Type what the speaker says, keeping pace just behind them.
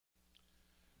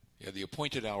Yeah, the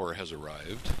appointed hour has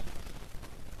arrived,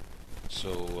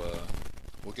 so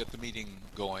we'll get the meeting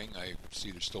going. I see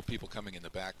there's still people coming in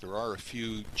the back. There are a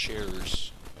few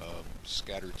chairs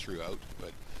scattered throughout,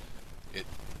 but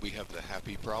we have the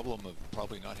happy problem of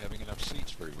probably not having enough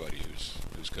seats for everybody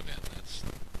who's come in.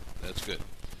 That's good.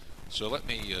 So let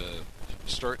me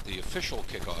start the official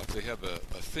kickoff. They have a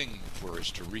thing for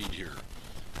us to read here.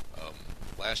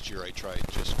 Last year I tried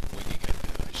just winging it,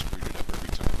 and I screwed it up every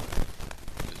time.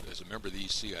 As a member of the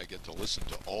EC, I get to listen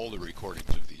to all the recordings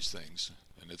of these things,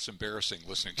 and it's embarrassing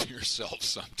listening to yourself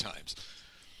sometimes.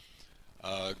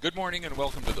 Good morning and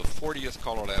welcome to the 40th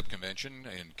CALLERLAB convention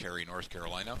in Cary, North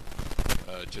Carolina.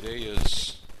 Today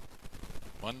is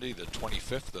Monday, the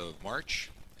 25th of March,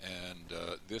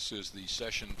 and this is the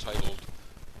session titled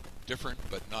Different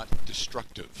But Not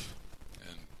Destructive.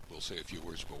 And we'll say a few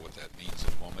words about what that means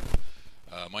in a moment.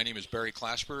 My name is Barry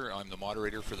Clasper. I'm the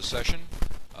moderator for the session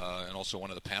and also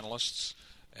one of the panelists.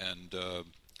 And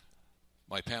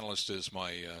my panelist is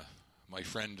my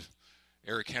friend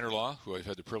Eric Henerlau, who I've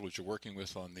had the privilege of working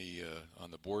with on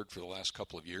the board for the last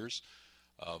couple of years.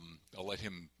 I'll let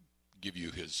him give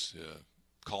you his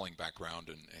calling background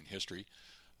and history.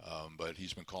 But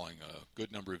he's been calling a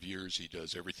good number of years. He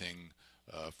does everything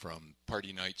from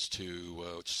party nights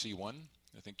to C1.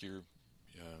 I think you're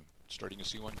starting a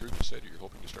C1 group, you said? You're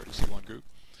hoping to start a C1 group.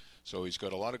 So he's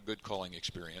got a lot of good calling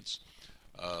experience.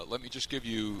 Let me just give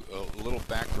you a little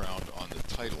background on the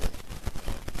title,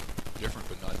 Different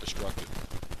But Not Destructive.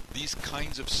 These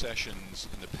kinds of sessions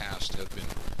in the past have been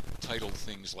titled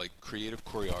things like creative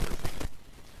choreography.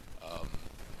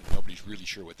 Nobody's really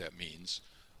sure what that means.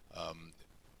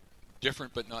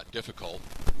 Different but not difficult,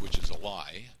 which is a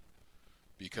lie,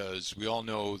 because we all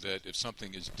know that if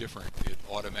something is different, it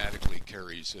automatically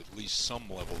carries at least some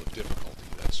level of difficulty.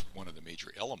 That's one of the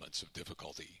major elements of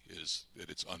difficulty, is that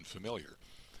it's unfamiliar.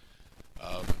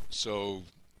 So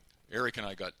Eric and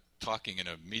I got talking in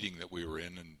a meeting that we were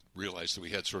in and realized that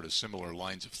we had sort of similar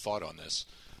lines of thought on this.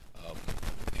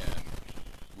 And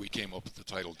we came up with the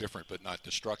title Different But Not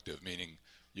Destructive, meaning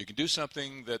you can do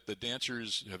something that the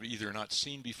dancers have either not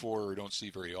seen before or don't see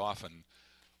very often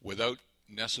without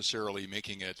necessarily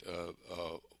making it a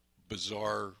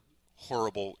bizarre,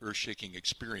 horrible, earth-shaking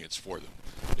experience for them.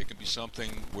 It can be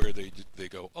something where they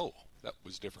go, oh, that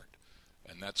was different.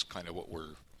 And that's kind of what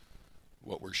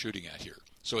we're shooting at here.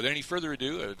 So without any further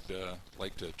ado, I'd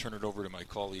like to turn it over to my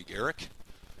colleague Eric.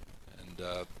 And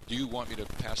do you want me to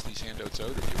pass these handouts out,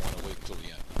 or do you want to wait until the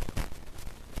end?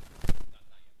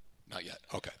 Not yet.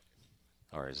 Okay.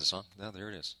 All right, is this on? No, there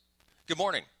it is. Good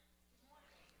morning.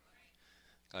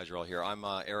 Glad you're all here. I'm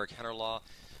Eric Henerlau.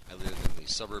 I live in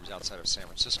the suburbs outside of San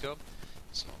Francisco,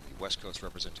 so I'm the West Coast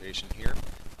representation here.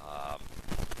 I've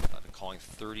been calling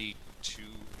 32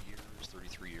 years,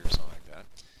 33 years, something like that.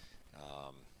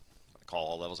 I call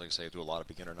all levels, like I say. I do a lot of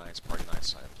beginner nights, party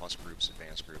nights, plus groups,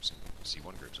 advanced groups, and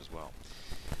C1 groups as well.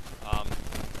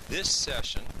 This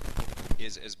session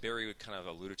is, as Barry kind of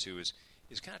alluded to, is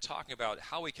kind of talking about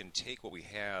how we can take what we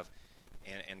have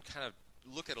and kind of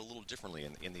look at it a little differently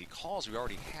in the calls we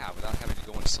already have without having to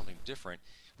go into something different,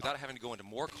 without having to go into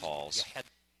more calls,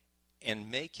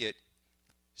 and make it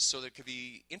so that it could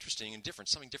be interesting and different,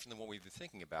 something different than what we've been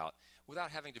thinking about, without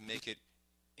having to make it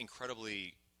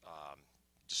incredibly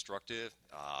destructive,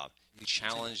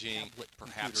 challenging,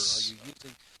 perhaps.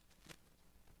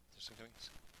 Is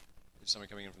somebody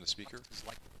coming in from the speaker? Is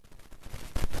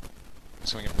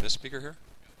something in from this speaker here?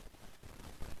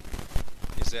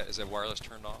 Is that wireless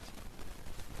turned off?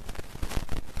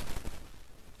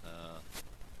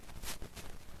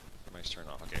 Everybody's turned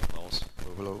off. Okay, Wells.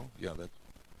 Hello? Yeah, that.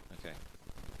 Okay.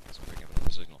 Let's bring up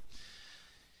another signal.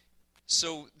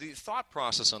 So the thought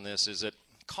process on this is that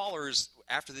callers,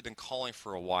 after they've been calling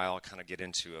for a while, kind of get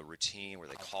into a routine where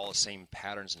they call the same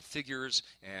patterns and figures.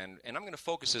 And I'm going to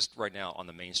focus this right now on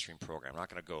the mainstream program. I'm not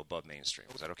going to go above mainstream.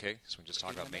 Is that okay? So we can just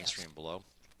talk about mainstream and below.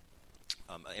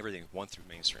 Everything one through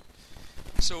mainstream.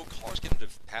 So callers get into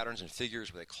patterns and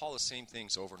figures where they call the same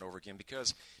things over and over again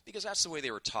because that's the way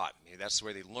they were taught. Maybe that's the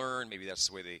way they learned. Maybe that's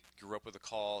the way they grew up with the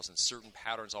calls, and certain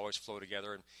patterns always flow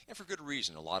together, and for good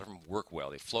reason. A lot of them work well.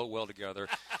 They flow well together.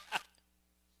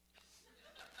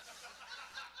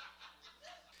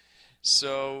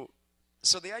 So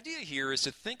the idea here is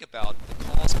to think about the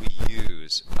calls we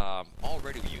use. We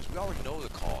already know the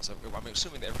calls. I'm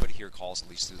assuming that everybody here calls at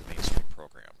least through the mainstream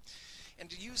program. And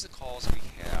to use the calls that we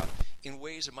have in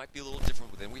ways that might be a little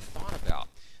different than we thought about.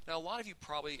 Now, a lot of you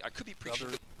probably, I could be preaching.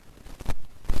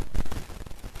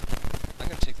 I'm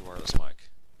going to take the wireless mic.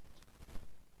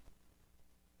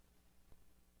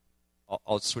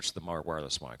 I'll switch to the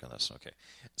wireless mic on this. Okay.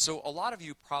 So a lot of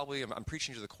you probably, I'm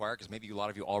preaching to the choir because maybe a lot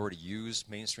of you already use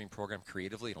mainstream program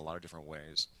creatively in a lot of different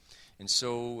ways. And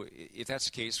so if that's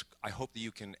the case, I hope that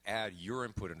you can add your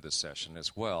input into this session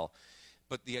as well.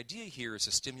 But the idea here is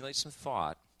to stimulate some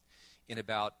thought in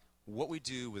about what we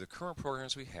do with the current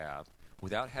programs we have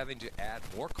without having to add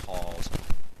more calls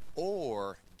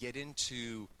or get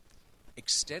into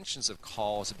extensions of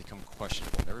calls that become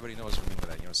questionable. And everybody knows what I mean by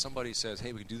that. You know, somebody says,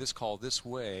 hey, we can do this call this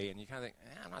way, and you kind of think,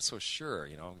 I'm not so sure,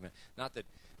 you know. Not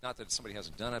that somebody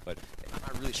hasn't done it, but I'm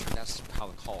not really sure that's how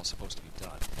the call is supposed to be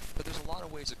done. But there's a lot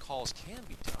of ways that calls can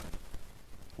be done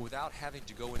without having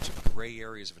to go into gray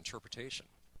areas of interpretation.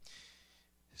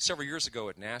 Several years ago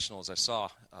at Nationals, I saw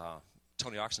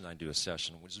Tony Oxendine do a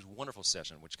session, which is a wonderful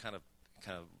session, which kind of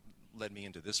led me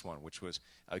into this one, which was,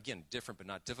 again, different but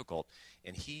not difficult.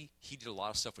 And he did a lot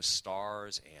of stuff with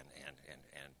stars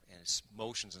and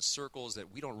motions and circles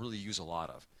that we don't really use a lot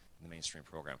of in the mainstream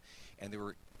program. And they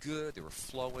were good, they were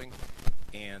flowing,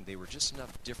 and they were just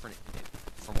enough different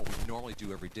from what we normally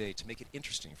do every day to make it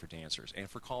interesting for dancers and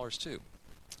for callers too.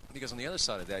 Because on the other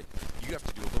side of that, you have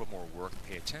to do a little more work and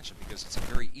pay attention, because it's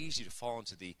very easy to fall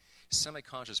into the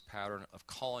semi-conscious pattern of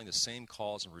calling the same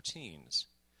calls and routines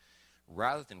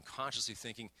rather than consciously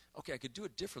thinking, okay, I could do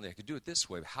it differently, I could do it this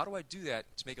way. How do I do that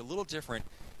to make it a little different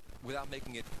without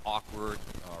making it awkward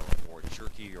or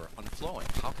jerky or unflowing?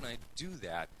 How can I do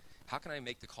that? How can I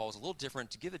make the calls a little different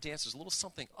to give the dancers a little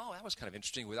something, oh, that was kind of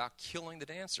interesting, without killing the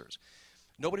dancers?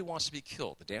 Nobody wants to be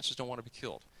killed. The dancers don't want to be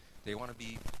killed. They want to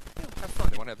be, have fun.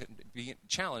 They want to be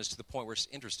challenged to the point where it's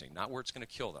interesting, not where it's going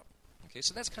to kill them. Okay,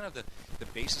 so that's kind of the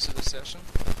basis of the session.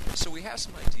 So we have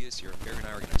some ideas here, and Barry and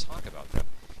I are going to talk about them.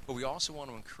 But we also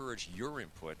want to encourage your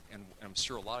input, and I'm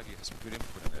sure a lot of you have some good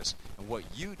input in this, and what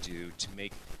you do to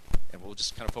make, and we'll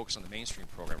just kind of focus on the mainstream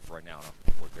program for right now. I don't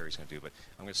know what Barry's going to do, but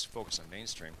I'm going to focus on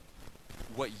mainstream.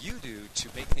 What you do to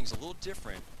make things a little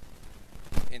different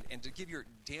and to give your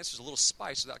dancers a little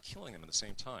spice without killing them at the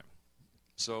same time.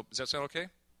 So does that sound okay?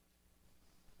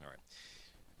 All right.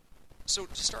 So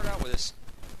to start out with this,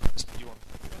 you want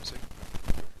to say?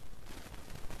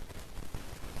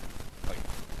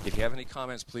 If you have any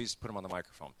comments, please put them on the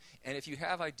microphone. And if you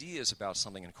have ideas about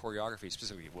something in choreography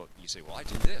specifically, well, you say, well, I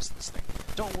do this thing.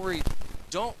 Don't worry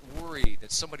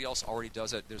that somebody else already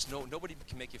does it. Nobody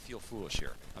can make you feel foolish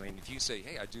here. I mean, if you say,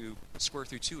 hey, I do square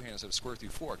through 2 hands instead of square through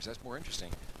 4, because that's more interesting,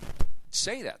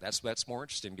 say that. That's more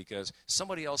interesting, because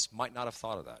somebody else might not have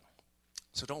thought of that.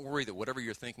 So don't worry that whatever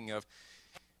you're thinking of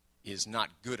is not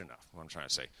good enough, what I'm trying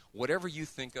to say. Whatever you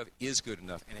think of is good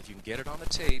enough, and if you can get it on the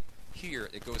tape, here,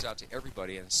 it goes out to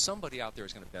everybody, and somebody out there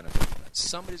is going to benefit from that.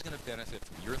 Somebody's going to benefit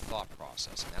from your thought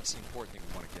process, and that's the important thing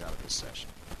we want to get out of this session.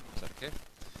 Is that okay?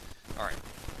 All right.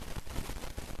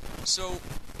 So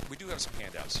we do have some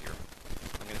handouts here.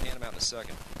 I'm going to hand them out in a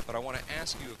second, but I want to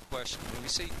ask you a question. When we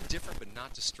say different but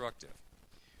not destructive,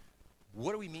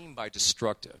 what do we mean by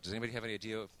destructive? Does anybody have any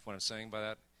idea of what I'm saying by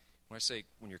that? When I say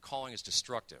when your calling is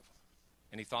destructive,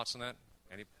 any thoughts on that?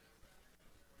 Any?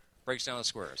 Breaks down the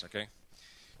squares, okay?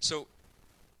 So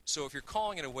if you're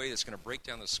calling in a way that's going to break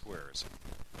down the squares,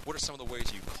 what are some of the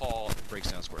ways you call that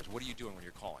breaks down squares? What are you doing when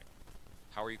you're calling?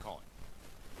 How are you calling?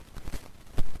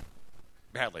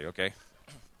 Badly, okay.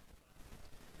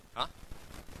 Huh?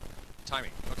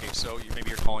 Timing. Okay, so maybe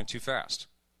you're calling too fast.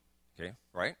 Okay,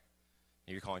 right?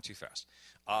 Maybe you're calling too fast.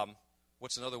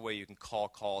 What's another way you can call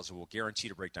calls that will guarantee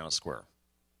to break down a square?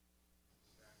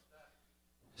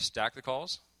 Stack the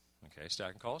calls. Okay,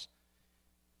 stacking calls.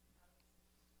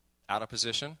 Out of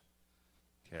position.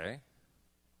 Okay.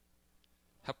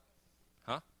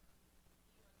 Huh?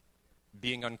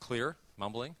 Being unclear,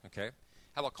 mumbling. Okay.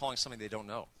 How about calling something they don't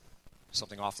know?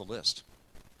 Something off the list.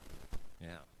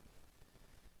 Yeah.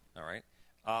 All right.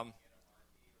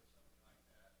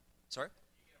 Sorry?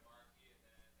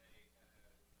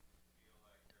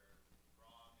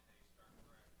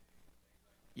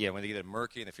 Yeah, when they get it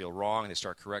murky and they feel wrong and they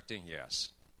start correcting,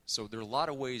 yes. So there are a lot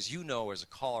of ways you know as a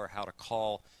caller how to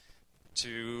call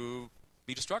to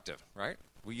be destructive, right?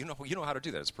 Well, you know how to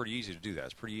do that. It's pretty easy to do that.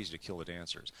 It's pretty easy to kill the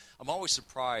dancers. I'm always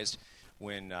surprised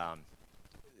when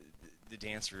the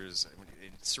dancers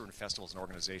in certain festivals and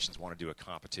organizations want to do a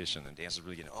competition, and dancers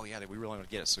really get, oh yeah, we really want to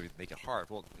get it, so we make it hard.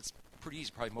 Well, it's pretty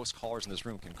easy. Probably most callers in this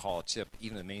room can call a tip,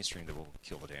 even in the mainstream, that will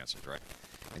kill the dancers, right?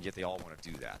 And yet they all want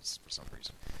to do that for some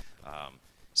reason.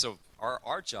 So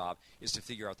our job is to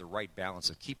figure out the right balance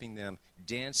of keeping them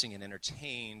dancing and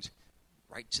entertained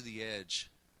right to the edge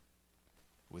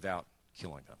without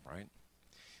killing them, right?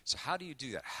 So how do you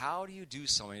do that? How do you do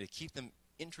something to keep them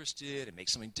interested and make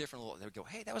something different. They would go,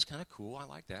 hey, that was kind of cool. I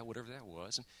like that, whatever that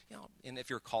was. And, and if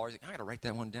you're a caller, you think, I got to write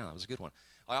that one down. That was a good one.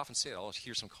 I often say it. I'll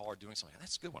hear some caller doing something.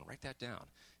 That's a good one. Write that down.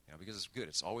 Because it's good.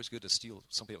 It's always good to steal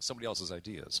somebody else's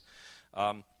ideas.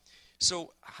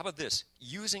 So how about this?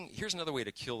 Here's another way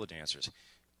to kill the dancers.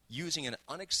 Using an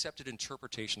unaccepted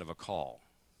interpretation of a call.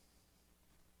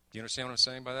 Do you understand what I'm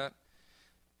saying by that?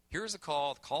 Here's the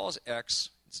call. The call is X.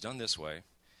 It's done this way.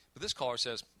 But this caller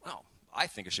says, well, I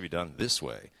think it should be done this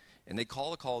way. And they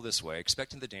call the call this way,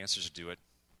 expecting the dancers to do it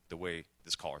the way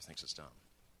this caller thinks it's done.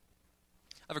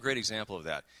 I have a great example of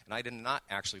that. And I did not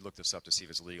actually look this up to see if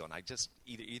it's legal. And I just,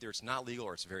 either it's not legal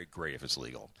or it's very gray if it's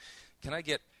legal. Can I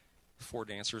get 4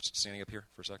 dancers standing up here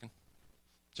for a second?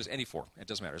 Just any 4. It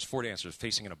doesn't matter. There's 4 dancers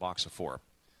facing in a box of 4.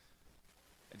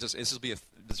 This will be a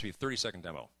 30-second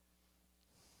demo.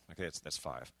 Okay, that's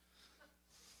 5.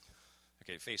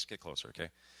 Okay, get closer, okay?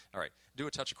 All right, do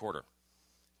a touch a quarter,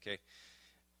 okay?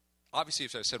 Obviously,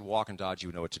 if I said walk and dodge, you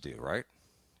would know what to do, right?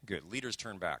 Good. Leaders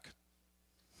turn back.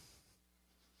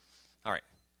 All right.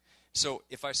 So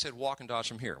if I said walk and dodge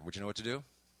from here, would you know what to do?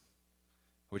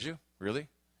 Would you? Really?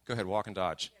 Go ahead, walk and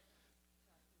dodge.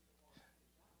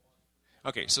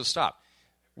 Okay, so stop.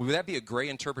 Would that be a gray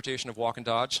interpretation of walk and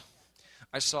dodge?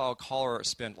 I saw a caller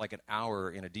spend like an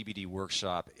hour in a DVD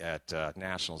workshop at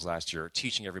Nationals last year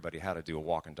teaching everybody how to do a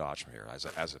walk and dodge from here as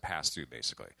a pass-through,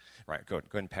 basically. Right, go ahead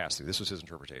and pass through. This was his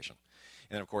interpretation.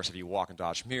 And then, of course, if you walk and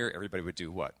dodge from here, everybody would do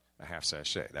what? A half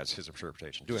sachet. That's his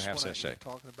interpretation. Do a half sachet.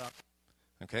 Talking about.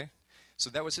 Okay? So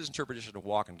that was his interpretation of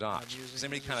walk and dodge. Does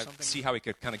anybody kind of see how he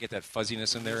could kind of get that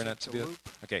fuzziness in there in it?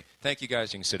 Okay, thank you,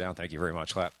 guys. You can sit down. Thank you very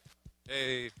much. Clap.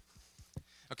 Hey.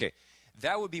 Okay.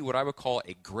 That would be what I would call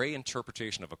a gray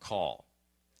interpretation of a call.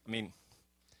 I mean,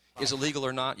 is it legal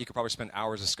or not? You could probably spend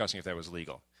hours discussing if that was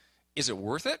legal. Is it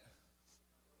worth it?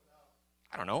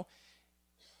 I don't know.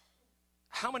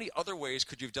 How many other ways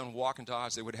could you have done walk and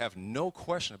dodge that would have no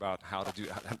question about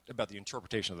about the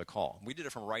interpretation of the call? We did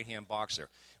it from a right-hand box there.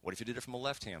 What if you did it from a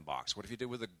left-hand box? What if you did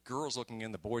with the girls looking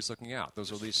in, the boys looking out?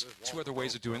 Those are at least 2 other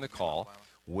ways of doing the call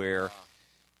where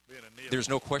there's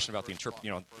no question about the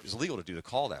it's legal to do the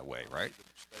call that way, right?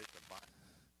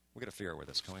 We've got to figure out where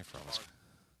that's coming from.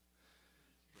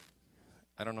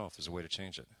 I don't know if there's a way to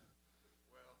change it.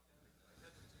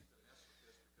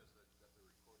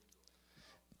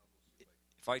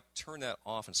 If I turn that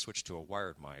off and switch to a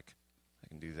wired mic, I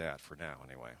can do that for now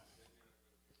anyway.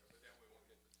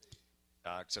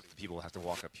 Except the people will have to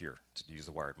walk up here to use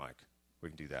the wired mic. We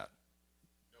can do that.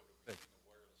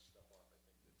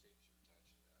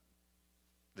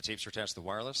 The tapes are attached to the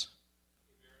wireless?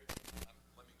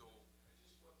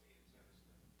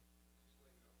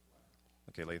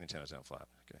 Okay, lay the antennas down flat.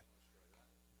 Okay.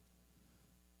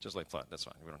 Just lay flat. That's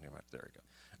fine. We don't need that. There you go.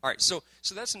 All right, so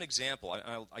that's an example.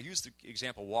 I use the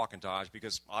example walk and dodge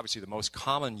because obviously the most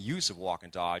common use of walk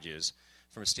and dodge is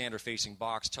from a standard facing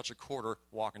box, touch a quarter,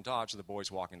 walk and dodge, the boys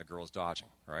walking, the girls dodging,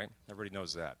 right? Everybody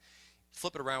knows that.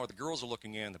 Flip it around where the girls are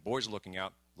looking in, the boys are looking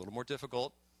out, a little more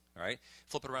difficult. All right,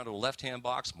 flip it around to a left-hand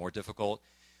box, more difficult.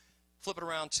 Flip it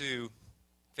around to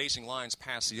facing lines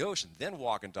past the ocean, then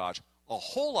walk and dodge, a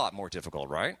whole lot more difficult,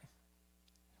 right?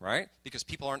 Right? Because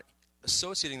people aren't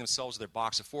associating themselves with their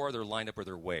box of 4, they're lined up with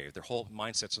their wave. Their whole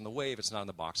mindset's in the wave, it's not in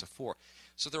the box of 4.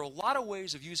 So there are a lot of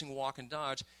ways of using walk and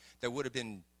dodge that would have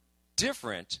been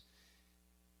different,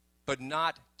 but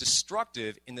not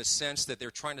destructive in the sense that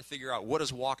they're trying to figure out what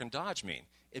does walk and dodge mean.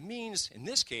 It means, in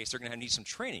this case, they're going to need some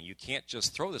training. You can't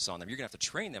just throw this on them. You're going to have to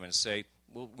train them and say,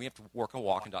 well, we have to work on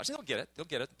walk and dodge. They'll get it. They'll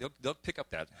get it. They'll pick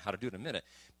up how to do it in a minute.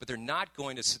 But they're not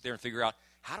going to sit there and figure out,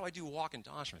 how do I do walk and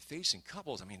dodge from facing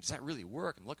couples? I mean, does that really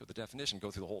work? And look at the definition,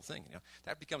 go through the whole thing.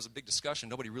 That becomes a big discussion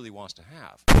nobody really wants to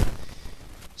have.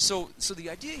 So the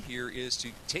idea here is to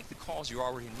take the calls you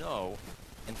already know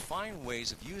and find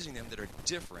ways of using them that are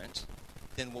different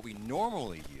than what we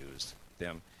normally use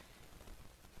them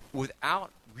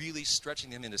without really stretching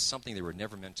them into something they were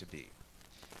never meant to be.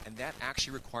 And that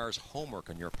actually requires homework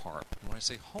on your part. And when I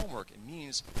say homework, it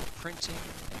means printing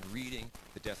and reading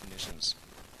the definitions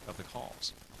of the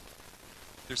calls.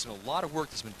 There's been a lot of work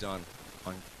that's been done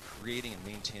on creating and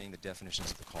maintaining the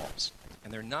definitions of the calls.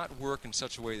 And they're not work in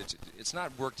such a way that it's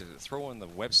not work to throw on the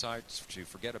website, to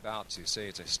forget about, to say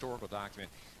it's a historical document.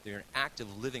 They're an active,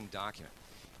 living document.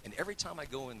 And every time I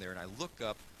go in there and I look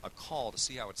up a call to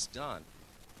see how it's done,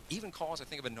 even calls I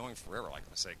think I've been knowing forever, like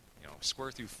let's say,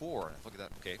 square through 4, and I look at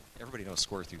that, okay, everybody knows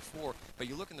square through 4, but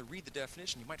you look and read the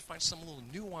definition, you might find some little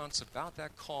nuance about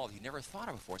that call that you never thought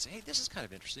of before. Say, hey, this is kind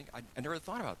of interesting. I never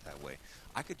thought about it that way.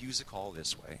 I could use a call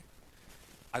this way.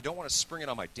 I don't want to spring it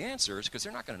on my dancers because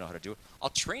they're not going to know how to do it. I'll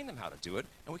train them how to do it,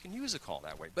 and we can use a call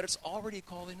that way. But it's already a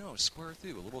call they know, square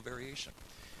through, a little variation.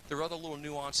 There are other little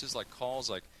nuances like calls,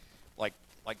 like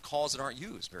calls that aren't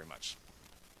used very much.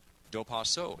 Do pas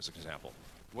so is an example.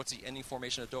 What's the ending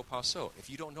formation of do pas so? If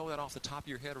you don't know that off the top of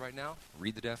your head right now,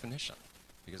 read the definition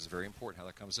because it's very important how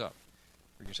that comes up.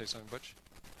 Were you going to say something, Butch?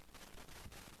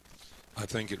 I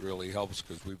think it really helps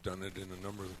because we've done it in a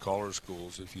number of the caller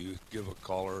schools. If you give a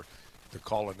caller the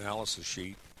call analysis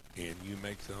sheet and you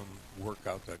make them work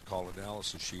out that call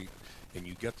analysis sheet and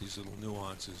you get these little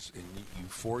nuances and you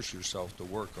force yourself to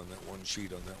work on that one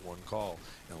sheet on that one call.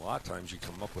 And a lot of times you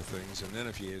come up with things, and then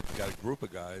if you got a group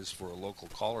of guys for a local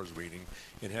callers meeting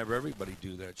and have everybody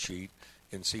do that sheet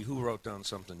and see who wrote down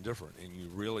something different, and you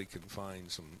really can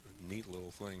find some neat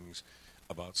little things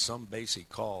about some basic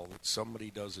call that somebody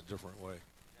does a different way.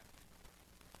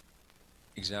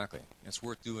 Exactly. It's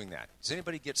worth doing that. Does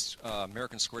anybody get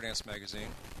American Square Dance magazine?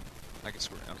 I get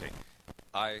Square. Okay.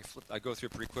 I go through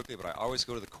it pretty quickly, but I always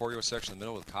go to the choreo section in the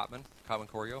middle with Cotman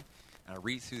choreo, and I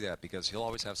read through that because he'll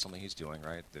always have something he's doing,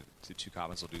 right? The two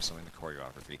Cotmans will do something in the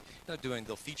choreography.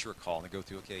 They'll feature a call and they go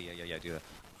through, okay, yeah, do that.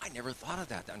 I never thought of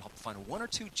that. And I'll find one or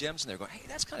two gems in there going, hey,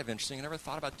 that's kind of interesting. I never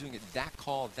thought about doing it that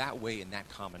call, that way, in that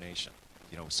combination.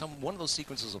 One of those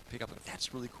sequences will pick up, and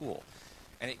that's really cool.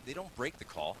 And they don't break the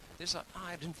call. They just thought,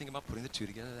 I didn't think about putting the two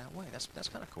together that way. That's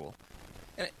kind of cool.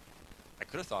 And I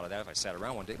could have thought of that if I sat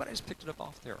around one day, but I just picked it up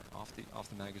off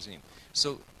the magazine.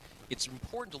 So it's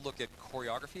important to look at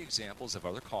choreography examples of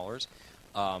other callers,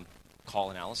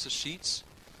 call analysis sheets,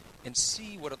 and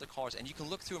see what other callers. And you can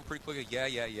look through them pretty quickly.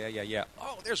 Yeah.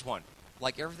 Oh, there's one.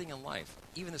 Like everything in life,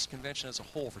 even this convention as a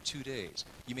whole for 2 days,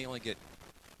 you may only get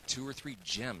 2 or 3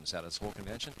 gems out of this whole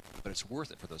convention, but it's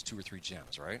worth it for those 2 or 3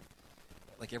 gems, right?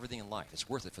 Like everything in life, it's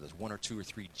worth it for those 1 or 2 or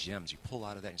 3 gems you pull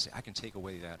out of that and say, I can take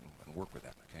away that and work with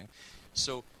that, okay?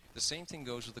 So the same thing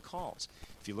goes with the calls.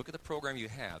 If you look at the program you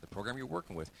have, the program you're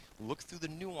working with, look through the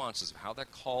nuances of how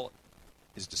that call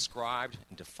is described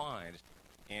and defined,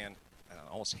 and I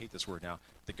almost hate this word now,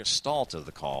 the gestalt of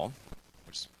the call,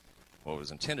 which is what it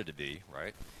was intended to be,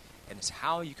 right? And it's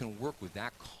how you can work with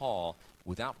that call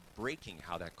without breaking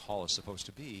how that call is supposed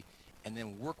to be, and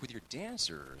then work with your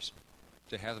dancers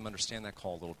to have them understand that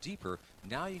call a little deeper.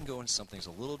 Now you can go into something that's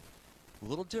a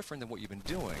little different than what you've been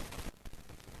doing,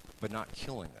 but not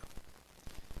killing them.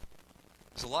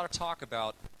 There's a lot of talk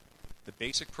about the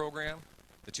basic program,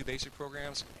 the 2 basic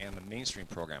programs, and the mainstream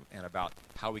program, and about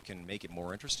how we can make it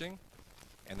more interesting,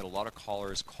 and that a lot of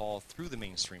callers call through the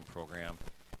mainstream program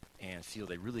and feel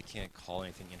they really can't call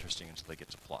anything interesting until they get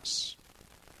to plus.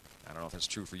 I don't know if that's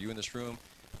true for you in this room,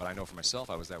 but I know for myself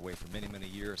I was that way for many, many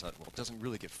years. Well, it doesn't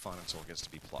really get fun until it gets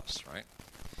to be plus, right?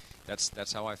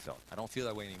 That's how I felt. I don't feel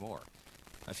that way anymore.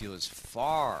 I feel it's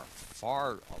far,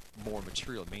 far more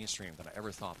material mainstream than I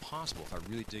ever thought possible if I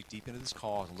really dig deep into this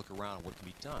cause and look around at what can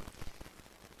be done.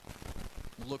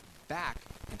 Look back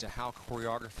into how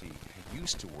choreography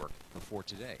used to work before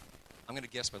today. I'm going to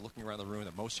guess by looking around the room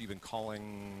that most of you have been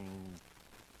calling,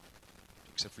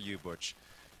 except for you, Butch,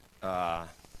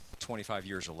 25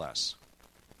 years or less.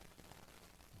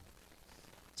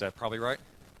 Is that probably right?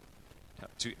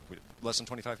 Less than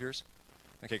 25 years?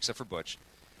 Okay, except for Butch.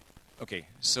 Okay,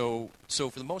 so for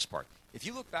the most part, if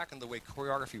you look back on the way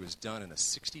choreography was done in the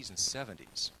 60s and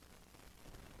 70s,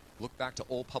 look back to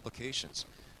old publications,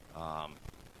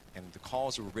 and the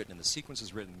calls that were written and the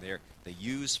sequences written there, they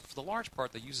use, for the large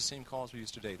part, they use the same calls we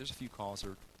use today. There's a few calls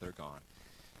that are gone.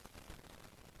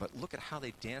 But look at how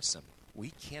they dance them.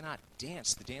 We cannot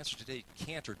dance. The dancers today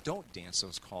can't or don't dance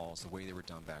those calls the way they were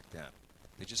done back then.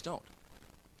 They just don't.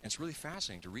 And it's really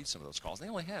fascinating to read some of those calls. They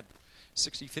only had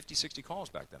 50, 60 calls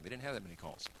back then. They didn't have that many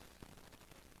calls.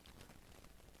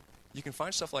 You can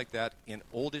find stuff like that in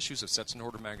old issues of Sets in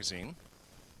Order magazine.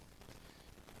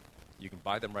 You can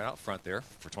buy them right out front there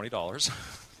for $20.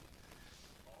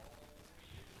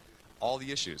 All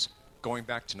the issues, going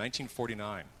back to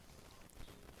 1949.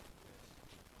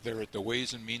 They're at the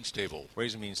Ways and Means table.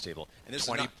 Ways and Means table. And this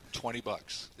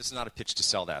 $20. This is not a pitch to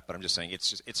sell that, but I'm just saying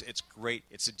it's great.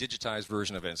 It's a digitized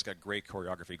version of it. It's got great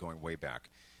choreography going way back.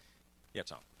 Yeah,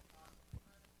 Tom.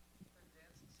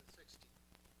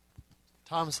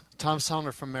 Tom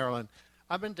Sellner from Maryland.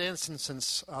 I've been dancing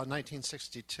since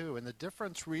 1962, and the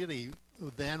difference really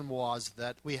then was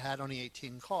that we had only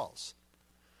 18 calls.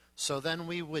 So then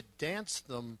we would dance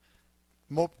them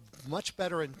much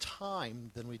better in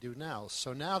time than we do now.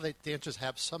 So now the dancers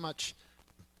have so much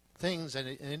things,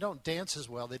 and they don't dance as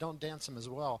well. They don't dance them as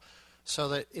well, so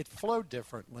that it flowed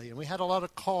differently. And we had a lot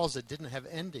of calls that didn't have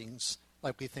endings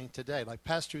like we think today. Like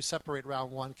pass through, separate,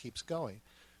 round one keeps going.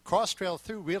 Cross Trail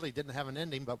Through really didn't have an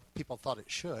ending, but people thought it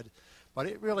should. But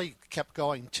it really kept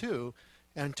going too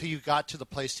until you got to the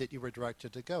place that you were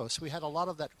directed to go. So we had a lot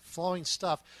of that flowing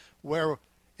stuff where,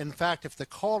 in fact, if the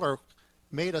caller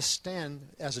made us stand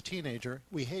as a teenager,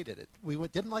 we hated it. We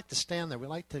didn't like to stand there. We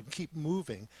liked to keep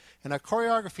moving. And our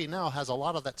choreography now has a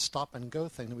lot of that stop and go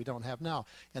thing that we don't have now.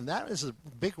 And that is a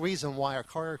big reason why our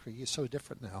choreography is so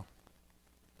different now.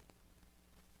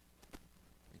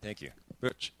 Thank you.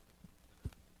 Rich.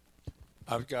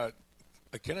 I've got,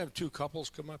 can I have two couples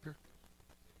come up here?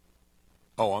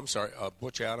 Oh, I'm sorry.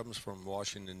 Butch Adams from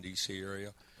Washington, D.C.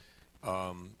 area.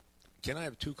 Can I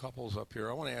have two couples up here?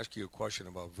 I want to ask you a question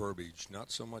about verbiage,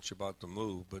 not so much about the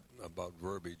move, but about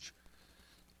verbiage,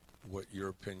 what your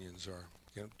opinions are.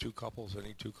 Can I have two couples?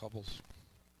 Any two couples?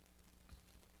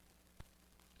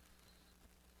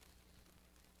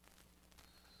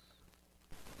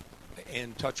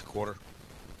 And touch a quarter.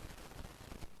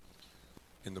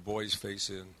 And the boys face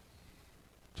in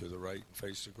to the right and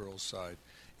face the girl's side.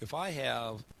 If I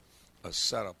have a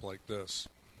setup like this,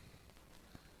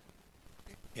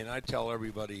 and I tell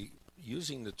everybody,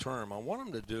 using the term, I want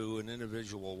them to do an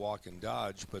individual walk and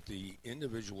dodge, but the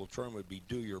individual term would be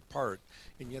do your part.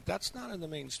 And yet that's not in the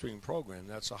mainstream program.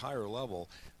 That's a higher level.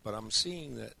 But I'm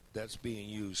seeing that that's being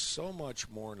used so much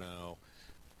more now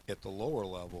at the lower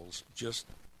levels just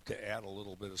to add a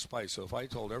little bit of spice. So if I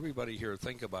told everybody here,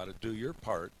 think about it, do your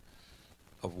part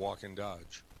of walk and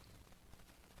dodge.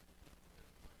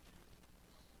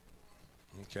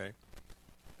 Okay.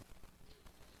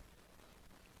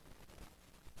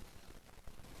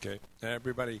 Okay. Now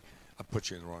everybody, I put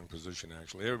you in the wrong position,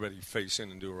 actually. Everybody face in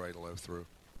and do a right or left through.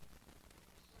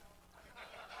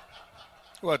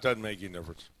 Well, it doesn't make any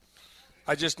difference.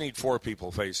 I just need 4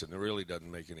 people facing. It really doesn't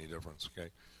make any difference, okay?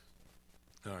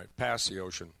 All right. Pass the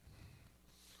ocean.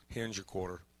 Hinge a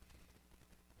quarter.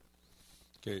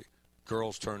 Okay.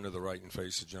 Girls turn to the right and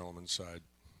face the gentleman's side.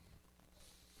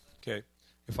 Okay.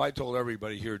 If I told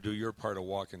everybody here, do your part of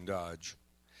walk and dodge,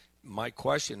 my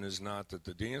question is not that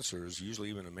the dancers, usually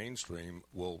even the mainstream,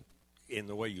 will, in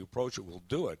the way you approach it, will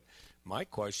do it. My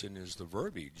question is the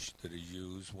verbiage that is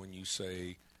used when you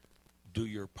say, do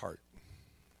your part.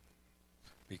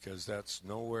 Because that's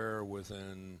nowhere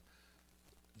within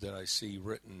that I see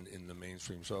written in the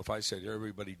mainstream. So if I said,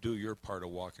 everybody do your part of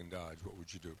walk and dodge, what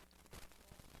would you do?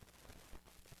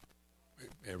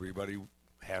 Everybody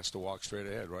has to walk straight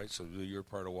ahead, right? So do your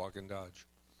part of walk and dodge.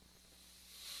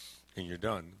 And you're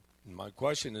done. My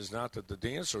question is not that the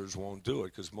dancers won't do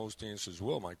it, because most dancers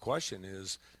will. My question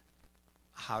is,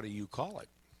 how do you call it?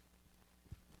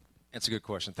 That's a good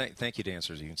question. Thank you,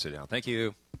 dancers. You can sit down. Thank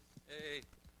you. Hey.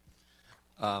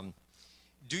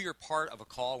 Do your part of a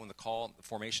call when the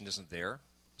formation isn't there.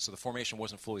 So the formation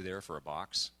wasn't fully there for a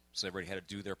box. So everybody had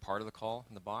to do their part of the call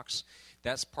in the box.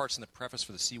 That's parts in the preface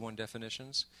for the C1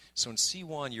 definitions. So in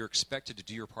C1, you're expected to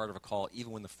do your part of a call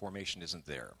even when the formation isn't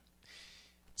there.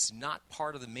 It's not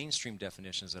part of the mainstream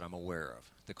definitions that I'm aware of.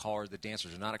 The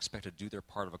dancers are not expected to do their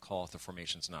part of a call if the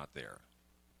formation's not there.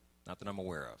 Not that I'm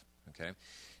aware of. Okay,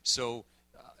 so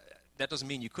that doesn't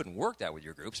mean you couldn't work that with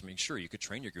your groups. I mean, sure, you could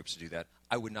train your groups to do that.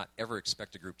 I would not ever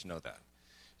expect a group to know that.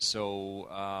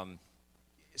 So,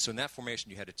 so in that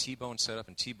formation, you had a T-bone set up,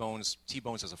 and T-bones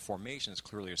as a formation is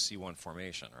clearly a C1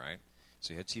 formation, right?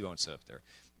 So you had T-bone set up there.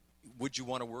 Would you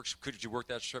want to could you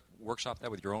workshop that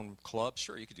with your own club?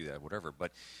 Sure, you could do that, whatever.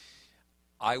 But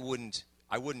I wouldn't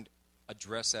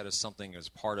address that as something as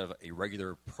part of a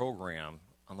regular program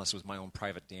unless it was my own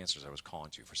private dancers I was calling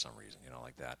to for some reason,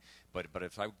 like that. But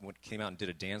if I came out and did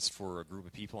a dance for a group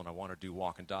of people and I wanted to do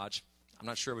walk and dodge, I'm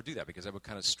not sure I would do that, because that would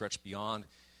kind of stretch beyond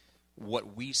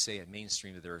what we say at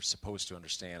mainstream that they're supposed to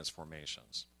understand as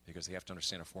formations, because they have to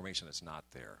understand a formation that's not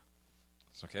there.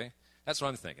 Okay? That's what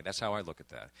I'm thinking. That's how I look at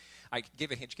that.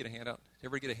 Did you get a handout? Did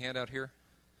everybody get a handout here?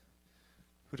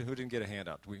 Who didn't get a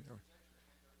handout?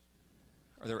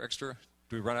 Are there extra?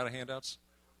 Do we run out of handouts?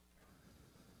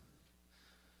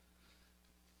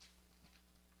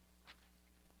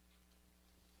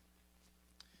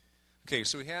 Okay,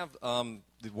 so we have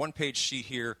the one-page sheet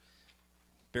here.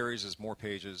 Barry's is more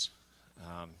pages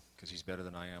because he's better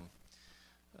than I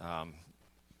am.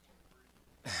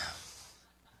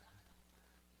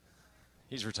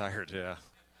 He's retired, yeah.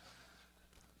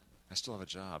 I still have a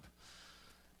job.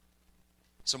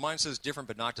 So mine says different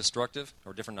but not destructive,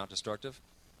 or different not destructive.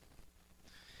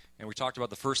 And we talked about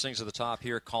the first things at the top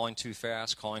here: calling too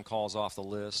fast, calling calls off the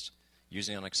list,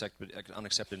 using unaccepted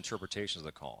interpretations of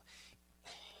the call.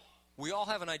 We all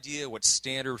have an idea what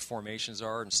standard formations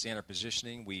are and standard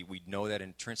positioning. We know that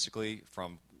intrinsically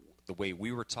from the way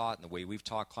we were taught and the way we've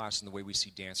taught class and the way we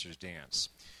see dancers dance.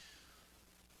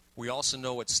 We also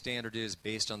know what standard is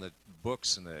based on the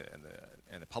books and the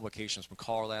publications from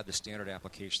CALLERLAB, the standard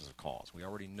applications of calls. We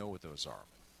already know what those are.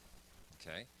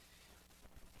 Okay?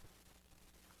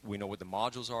 We know what the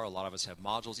modules are. A lot of us have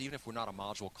modules. Even if we're not a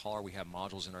module caller, we have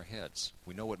modules in our heads.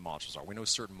 We know what modules are. We know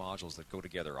certain modules that go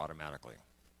together automatically.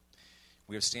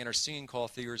 We have standard singing call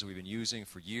figures that we've been using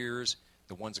for years.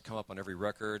 The ones that come up on every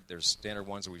record. There's standard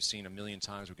ones that we've seen a million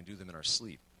times. We can do them in our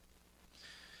sleep.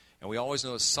 And we always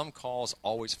know that some calls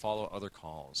always follow other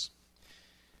calls.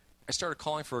 I started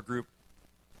calling for a group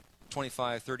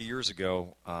 25, 30 years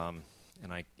ago,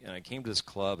 and I came to this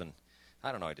club, and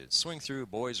I don't know, I did swing through,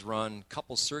 boys run,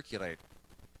 couple circulate.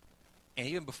 And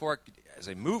even before, as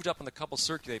I moved up on the couple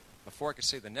circulate, before I could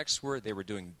say the next word, they were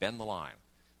doing bend the line,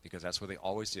 because that's what they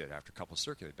always did after couple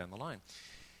circulate, bend the line.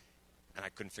 And I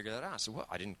couldn't figure that out. So, well,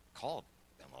 I didn't call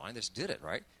bend the line, they just did it,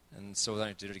 right? And so then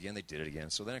I did it again, they did it again.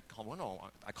 So then I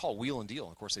called wheel and deal.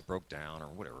 And of course, they broke down or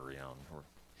whatever, you know. Or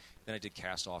then I did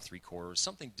cast off 3/4,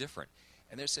 something different.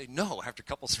 And they say, no, after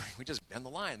couple circulate, we just bend the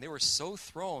line. They were so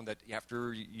thrown that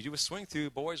after you do a swing through,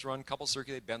 boys run, couple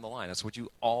circulate, bend the line. That's what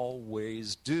you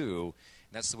always do.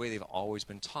 And that's the way they've always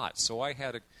been taught. So I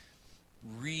had to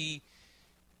retrain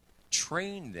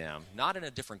them, not in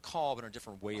a different call, but in a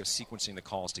different way of sequencing the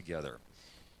calls together.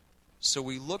 So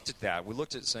we looked at that. We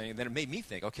looked at saying, then it made me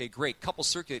think, okay, great, couple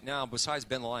circulate now, besides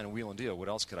bend the line and wheel and deal, what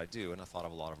else could I do? And I thought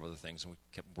of a lot of other things, and we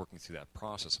kept working through that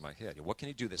process in my head. What can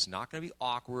you do that's not going to be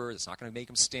awkward, that's not going to make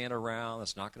them stand around,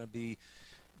 that's not going to be,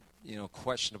 you know,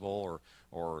 questionable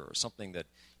or something that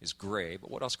is gray, but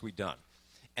what else could be done?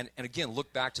 And again,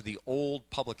 look back to the old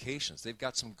publications. They've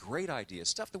got some great ideas,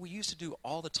 stuff that we used to do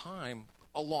all the time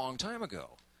a long time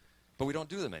ago, but we don't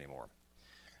do them anymore.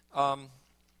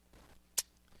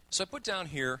 So I put down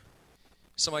here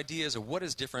some ideas of what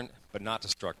is different but not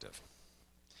destructive.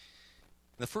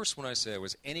 The first one I said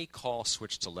was any call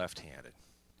switched to left-handed.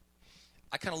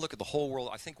 I kind of look at the whole world.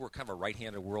 I think we're kind of a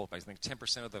right-handed world. I think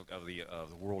 10% of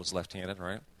the world is left-handed,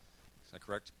 right? Is that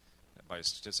correct? By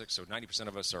statistics. So 90%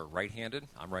 of us are right-handed.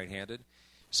 I'm right-handed.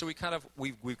 So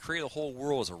we've created a whole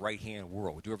world as a right-hand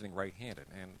world. We do everything right-handed.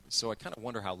 And so I kind of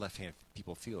wonder how left-handed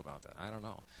people feel about that. I don't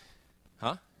know.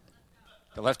 Huh?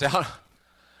 The left out?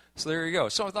 So there you go.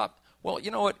 So I thought, well,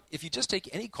 you know what? If you just take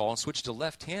any call and switch to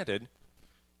left-handed,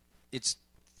 it's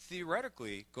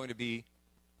theoretically going to be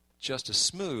just as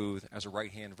smooth as a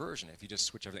right-hand version if you just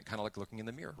switch everything, kind of like looking in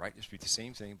the mirror, right? It should be the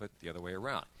same thing, but the other way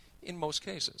around, in most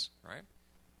cases, right?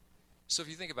 So if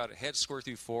you think about it, head square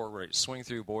through 4, right? Swing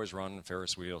through, boys run,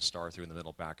 Ferris wheel, star through in the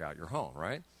middle, back out, you're home,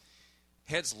 right?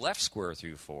 Heads left square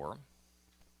through 4,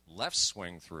 left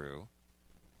swing through,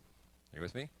 are you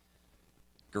with me?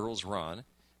 Girls run,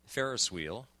 Ferris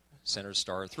wheel, center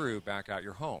star through, back out,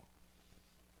 you're home.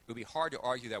 It would be hard to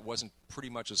argue that wasn't pretty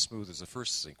much as smooth as the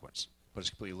first sequence, but it's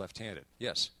completely left-handed.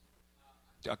 Yes?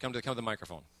 Come to the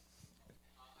microphone.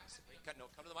 No,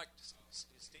 come to the mic.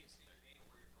 State your name,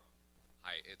 where you're from.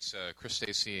 Hi, it's Chris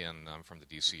Stacy, and I'm from the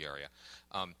D.C. area.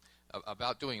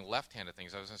 About doing left-handed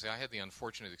things, I was going to say I had the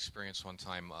unfortunate experience one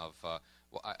time of,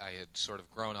 I had sort of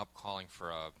grown up calling for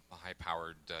a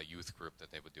high-powered youth group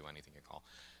that they would do anything you call.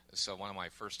 So one of my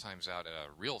first times out at a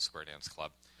real square dance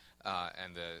club,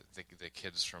 and the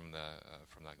kids from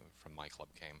my club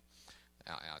came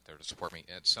out there to support me.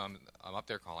 And so I'm up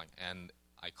there calling, and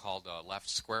I called left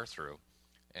square through,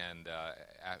 and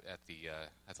at the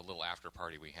little after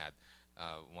party we had,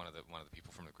 one of the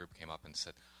people from the group came up and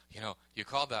said, you know, you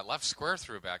called that left square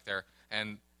through back there,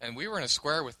 and we were in a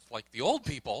square with like the old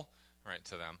people, right,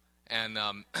 to them, and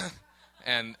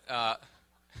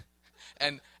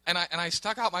I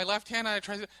stuck out my left hand, and I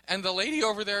tried to, and the lady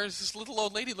over there, this little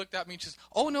old lady, looked at me and she says,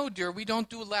 "Oh no, dear, we don't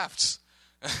do lefts."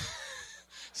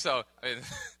 So,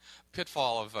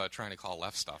 pitfall of trying to call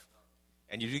left stuff.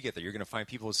 And you do get there. You're going to find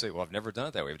people who say, well, I've never done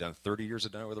it that way. I've done 30 years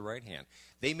of done it with the right hand.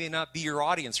 They may not be your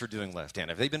audience for doing left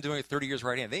hand. If they've been doing it 30 years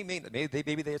right hand, maybe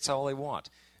that's all they want.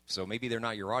 So maybe they're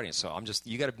not your audience. So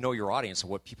you got to know your audience and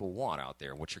what people want out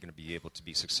there and what you're going to be able to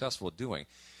be successful at doing.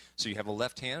 So you have a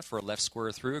left hand for a left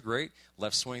square through, great.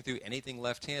 Left swing through, anything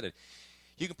left-handed.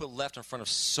 You can put left in front of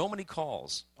so many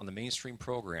calls on the mainstream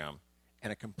program,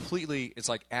 and it's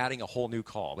like adding a whole new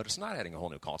call. But it's not adding a whole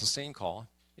new call. It's the same call.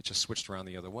 It just switched around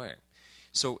the other way.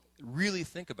 So really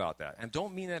think about that. And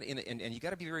don't mean that and you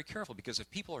got to be very careful, because if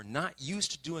people are not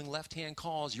used to doing left-hand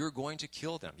calls, you're going to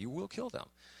kill them. You will kill them.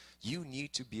 You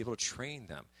need to be able to train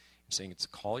them. I'm saying it's a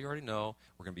call you already know.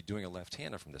 We're going to be doing a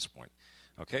left-hander from this point.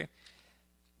 Okay?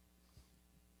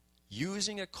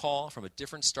 Using a call from a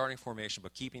different starting formation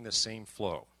but keeping the same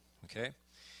flow. Okay?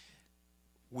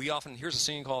 Here's a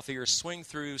singing call figure, swing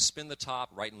through, spin the top,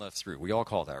 right and left through. We all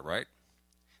call that, right?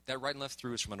 That right and left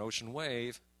through is from an ocean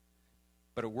wave,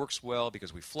 but it works well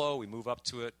because we flow, we move up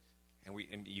to it,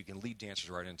 and you can lead dancers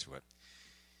right into it.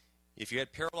 If you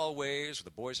had parallel waves with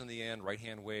the boys on the end,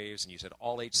 right-hand waves, and you said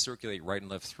all 8 circulate right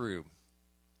and left through,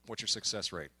 what's your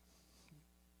success rate?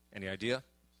 Any idea?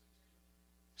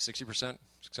 60%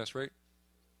 success rate?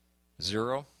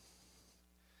 0?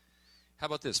 How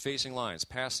about this? Facing lines,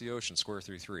 past the ocean, square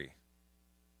through 3.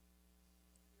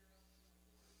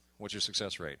 What's your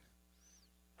success rate?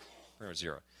 Pretty much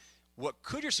 0. What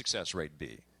could your success rate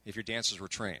be if your dancers were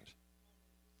trained?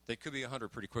 They could be 100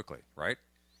 pretty quickly, right?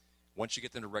 Once you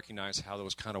get them to recognize how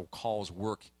those kind of calls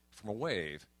work from a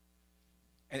wave.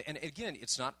 And again,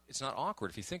 it's not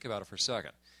awkward if you think about it for a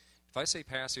second. If I say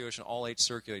past the ocean, all 8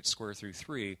 circulate square through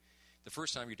 3, the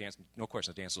first time you dance, no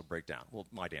question, the dancers will break down. Well,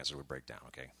 my dancers would break down,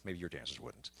 okay? Maybe your dancers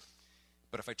wouldn't.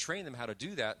 But if I train them how to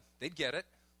do that, they'd get it,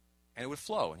 and it would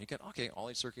flow. And you get, okay, all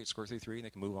 8 circulate square through 3, and they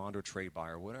can move on to a trade by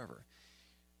or whatever.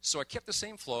 So I kept the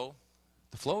same flow.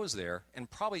 The flow is there, and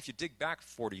probably if you dig back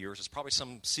 40 years, there's probably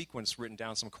some sequence written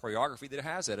down, some choreography that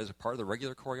has that as a part of the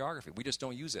regular choreography. We just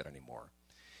don't use that anymore.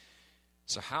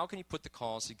 So how can you put the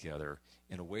calls together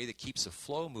in a way that keeps the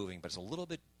flow moving, but it's a little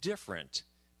bit different,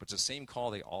 but it's the same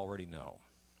call they already know?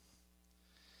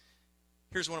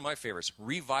 Here's one of my favorites,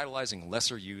 revitalizing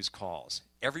lesser-used calls.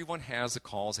 Everyone has the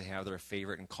calls they have that are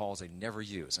favorite and calls they never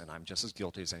use, and I'm just as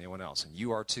guilty as anyone else, and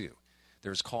you are too.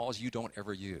 There's calls you don't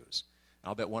ever use.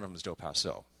 I'll bet one of them is do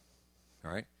passo.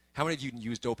 All right? How many of you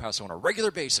use do passo on a regular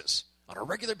basis? On a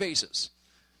regular basis.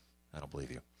 I don't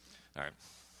believe you. All right.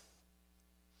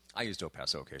 I use do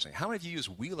passo occasionally. How many of you use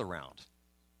wheel around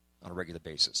on a regular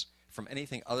basis from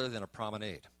anything other than a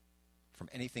promenade? From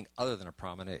anything other than a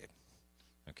promenade.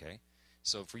 Okay?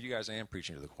 So for you guys, I am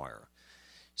preaching to the choir.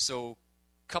 So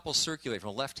couples circulate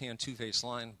from a left-hand two-face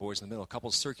line, boys in the middle.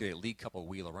 Couples circulate, lead couple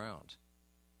wheel around.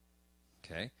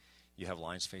 Okay? You have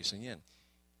lines facing in.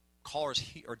 Callers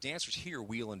or dancers hear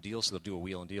wheel and deal, so they'll do a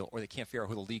wheel and deal, or they can't figure out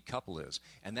who the lead couple is.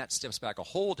 And that steps back a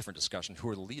whole different discussion. Who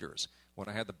are the leaders? When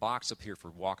I had the box up here for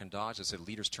walk and dodge, I said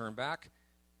leaders turn back.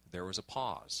 There was a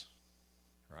pause.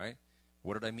 Right?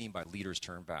 What did I mean by leaders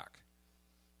turn back?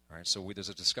 All right, so there's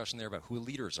a discussion there about who the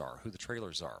leaders are, who the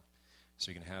trailers are.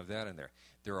 So you can have that in there.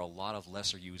 There are a lot of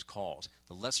lesser-used calls.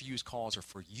 The lesser-used calls are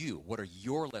for you. What are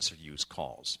your lesser-used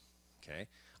calls? Okay?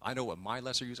 I know what my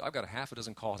lesser use. I've got a half a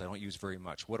dozen calls I don't use very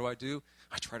much. What do?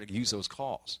 I try to use those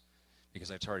calls because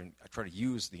I try to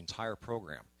use the entire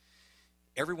program.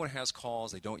 Everyone has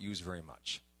calls they don't use very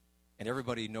much. And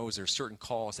everybody knows there's certain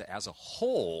calls that as a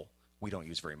whole we don't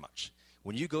use very much.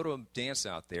 When you go to a dance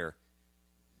out there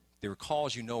are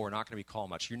calls you know are not going to be called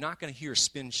much. You're not going to hear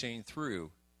spin chain through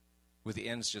with the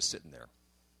ends just sitting there.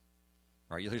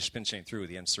 All right, you'll hear spin chain through with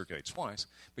the ends circulate twice,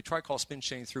 but try to call spin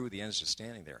chain through with the ends just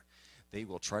standing there. They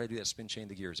will try to do that spin chain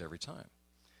the gears every time.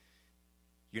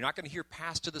 You're not going to hear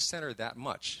pass to the center that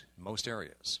much in most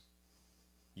areas.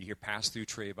 You hear pass through,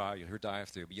 tray by, you'll hear dive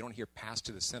through, but you don't hear pass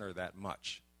to the center that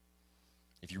much.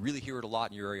 If you really hear it a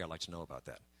lot in your area, I'd like to know about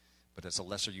that. But that's a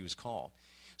lesser used call.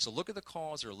 So look at the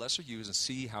calls that are lesser used and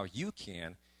see how you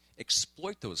can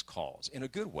exploit those calls in a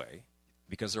good way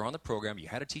because they're on the program. You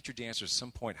had to teach your dancers at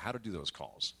some point how to do those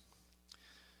calls.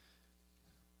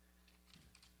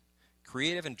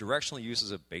 Creative and directional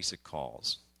uses of basic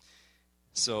calls.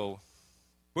 So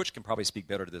Butch can probably speak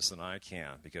better to this than I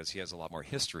can because he has a lot more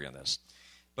history on this.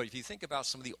 But if you think about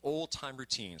some of the old-time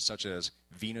routines, such as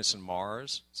Venus and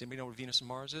Mars. Does anybody know what Venus and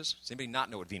Mars is? Does anybody not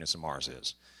know what Venus and Mars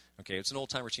is? Okay, it's an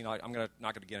old-time routine. I'm not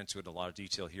going to get into it in a lot of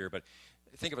detail here, but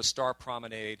think of a star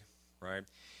promenade, right?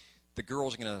 The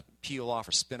girls are going to peel off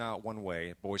or spin out one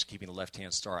way, boys keeping the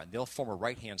left-hand star, and they'll form a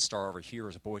right-hand star over here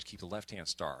as the boys keep the left-hand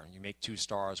star. And you make 2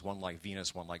 stars, one like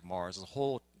Venus, one like Mars. There's a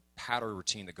whole pattern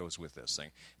routine that goes with this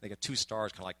thing. They got 2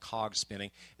 stars, kind of like cogs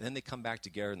spinning, and then they come back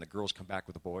together, and the girls come back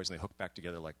with the boys, and they hook back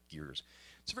together like gears.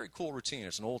 It's a very cool routine.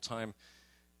 It's an old-time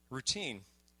routine,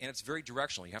 and it's very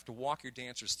directional. You have to walk your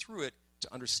dancers through it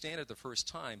to understand it the first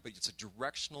time, but it's a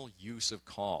directional use of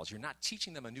calls. You're not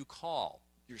teaching them a new call.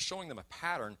 You're showing them a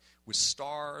pattern with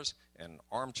stars and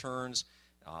arm turns,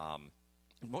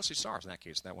 mostly stars in that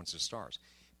case. That one's just stars.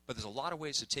 But there's a lot of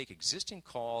ways to take existing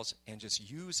calls and just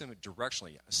use them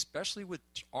directionally, especially with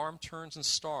arm turns and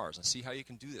stars, and see how you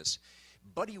can do this.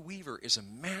 Buddy Weaver is a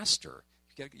master.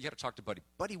 You got to talk to Buddy.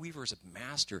 Buddy Weaver is a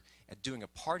master at doing a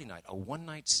party night, a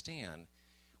one-night stand,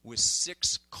 with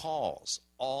 6 calls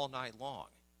all night long.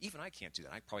 Even I can't do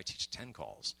that. I probably teach 10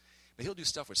 calls. But he'll do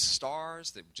stuff with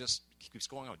stars that just keeps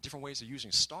going on, different ways of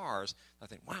using stars. I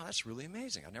think, wow, that's really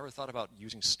amazing. I never thought about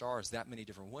using stars that many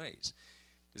different ways.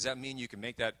 Does that mean you can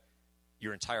make that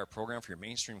your entire program for your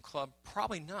mainstream club?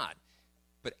 Probably not.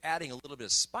 But adding a little bit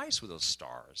of spice with those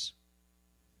stars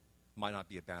might not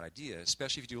be a bad idea,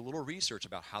 especially if you do a little research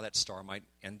about how that star might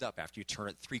end up after you turn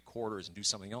it 3/4 and do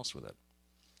something else with it.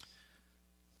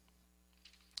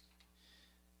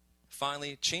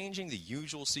 Finally, changing the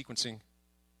usual sequencing.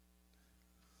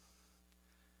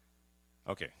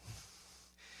 Okay.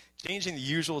 Changing the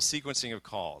usual sequencing of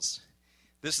calls.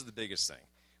 This is the biggest thing.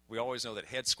 We always know that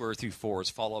head square through 4 is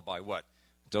followed by what?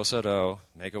 Do, so, do,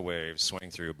 make a wave, swing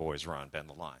through, boys run, bend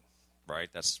the line. Right?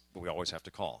 That's what we always have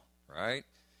to call. Right?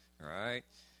 Right?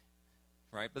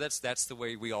 Right? But that's the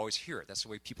way we always hear it. That's the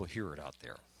way people hear it out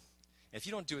there. And if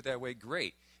you don't do it that way,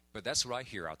 great. But that's what I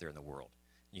hear out there in the world.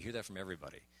 You hear that from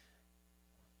everybody.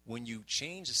 When you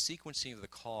change the sequencing of the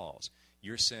calls,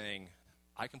 you're saying,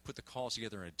 I can put the calls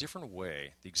together in a different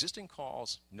way. The existing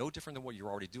calls, no different than what you're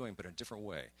already doing, but in a different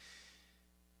way.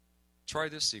 Try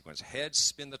this sequence. Head,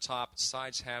 spin the top,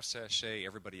 sides, half sachet,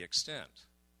 everybody extend.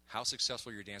 How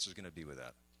successful are your dancers going to be with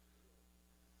that?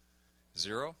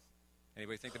 0?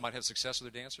 Anybody think they might have success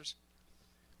with their dancers?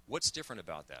 What's different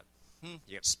about that? You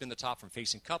got spin the top from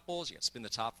facing couples. You got spin the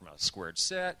top from a squared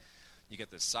set. You get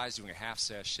the sides doing a half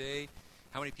sachet.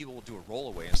 How many people will do a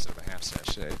rollaway instead of a half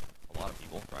sachet? A lot of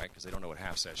people, right? Because they don't know what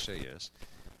half sachet is.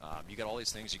 You got all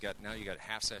these things. Now you got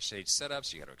half sachet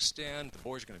setups. You got to extend. The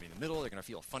boys are going to be in the middle. They're going to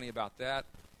feel funny about that.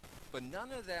 But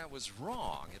none of that was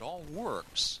wrong. It all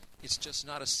works. It's just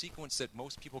not a sequence that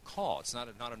most people call. It's not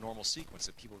a normal sequence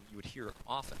that you would hear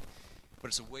often. But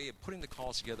it's a way of putting the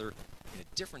calls together in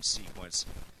a different sequence,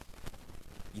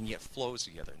 and yet flows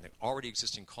together in the already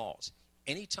existing calls.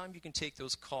 Anytime you can take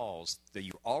those calls that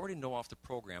you already know off the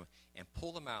program and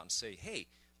pull them out and say, hey,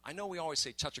 I know we always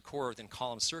say touch a chord, then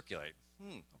call them circulate.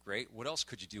 Great. What else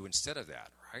could you do instead of that,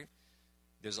 right?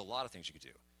 There's a lot of things you could do.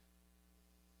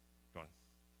 Do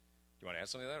you want to add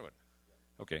something to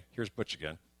that? Okay, here's Butch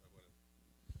again.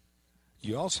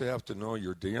 You also have to know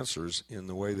your dancers in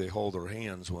the way they hold their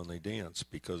hands when they dance,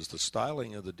 because the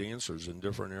styling of the dancers in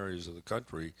different areas of the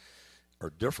country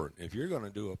are different. If you're going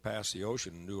to do a pass the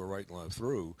ocean and do a right and left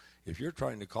through, if you're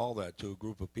trying to call that to a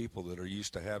group of people that are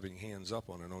used to having hands up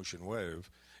on an ocean wave,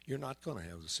 you're not going to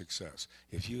have the success.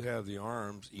 If you have the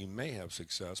arms, you may have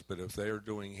success, but if they're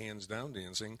doing hands down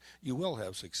dancing, you will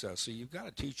have success. So you've got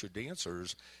to teach your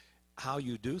dancers how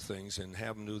you do things and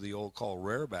have them do the old call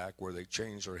rare back where they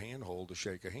change their hand hold to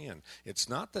shake a hand. It's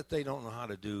not that they don't know how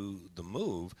to do the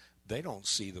move, they don't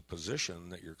see the position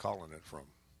that you're calling it from.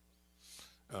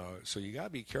 So you got to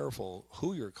be careful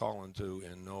who you're calling to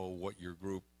and know what your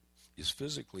group is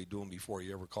physically doing before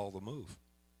you ever call the move.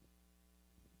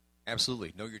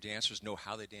 Absolutely. Know your dancers, know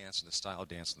how they dance, and the style of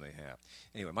dancing they have.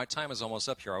 Anyway, my time is almost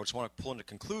up here. I just want to pull in a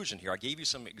conclusion here. I gave you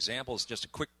some examples, just a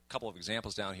quick couple of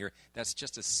examples down here. That's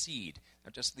just a seed.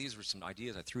 These were some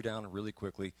ideas I threw down really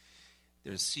quickly.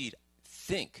 There's a seed.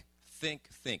 Think.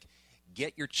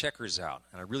 Get your checkers out.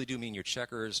 And I really do mean your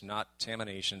checkers, not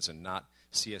terminations and not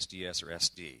CSDS or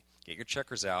SD. Get your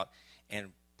checkers out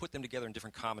and put them together in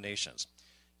different combinations.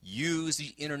 Use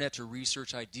the internet to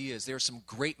research ideas. There's some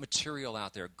great material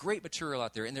out there,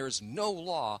 and there is no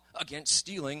law against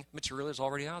stealing material that's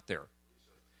already out there.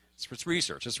 It's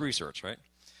research, right?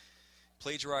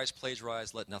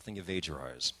 Plagiarize, let nothing evade your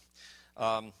eyes.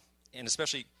 And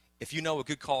especially if you know a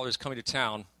good caller is coming to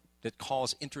town that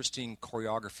calls interesting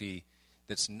choreography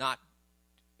that's not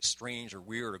strange or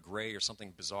weird or gray or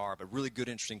something bizarre, but really good,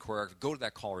 interesting choreography, go to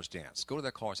that caller's dance.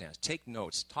 Take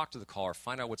notes. Talk to the caller.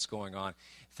 Find out what's going on.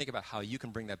 Think about how you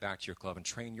can bring that back to your club and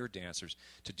train your dancers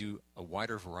to do a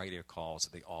wider variety of calls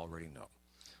that they already know.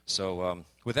 So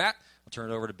with that, I'll turn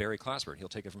it over to Barry Clasper. He'll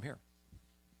take it from here.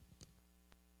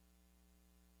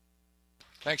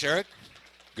 Thanks, Eric.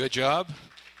 Good job.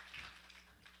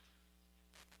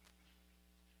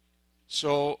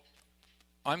 So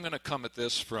I'm going to come at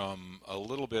this from a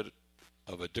little bit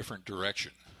of a different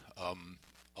direction.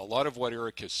 A lot of what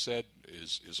Eric has said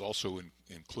is also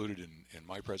included in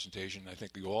my presentation. I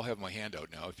think you all have my handout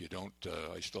now. If you don't,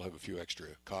 I still have a few extra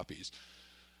copies.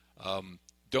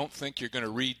 Don't think you're going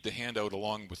to read the handout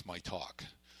along with my talk.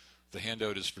 The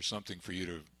handout is for something for you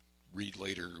to read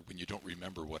later when you don't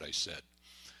remember what I said.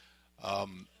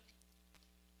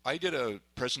 I did a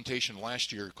presentation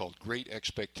last year called Great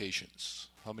Expectations.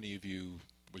 How many of you,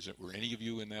 were any of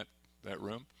you in that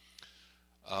room?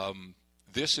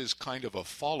 This is kind of a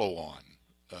follow-on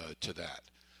to that.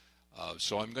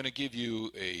 So I'm going to give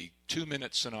you a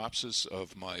 2-minute synopsis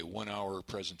of my 1-hour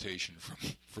presentation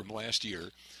from last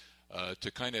year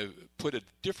to kind of put a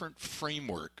different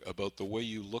framework about the way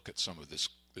you look at some of this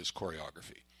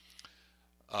choreography.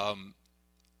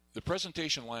 The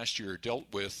presentation last year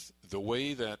dealt with the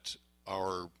way that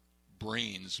our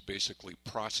brains basically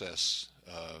process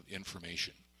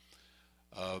information.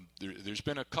 There's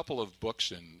been a couple of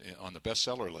books on the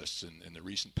bestseller lists in the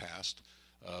recent past.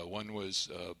 One was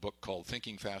a book called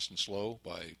Thinking Fast and Slow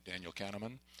by Daniel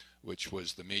Kahneman, which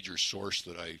was the major source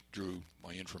that I drew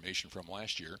my information from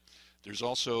last year. There's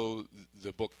also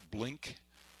the book Blink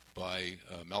by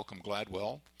Malcolm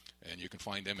Gladwell, and you can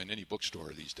find them in any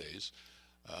bookstore these days.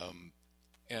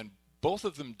 And both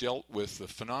of them dealt with the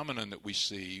phenomenon that we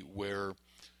see where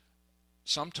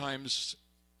sometimes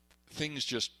things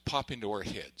just pop into our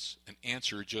heads. An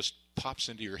answer just pops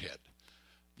into your head.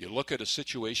 You look at a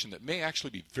situation that may actually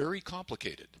be very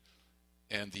complicated,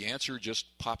 and the answer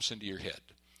just pops into your head.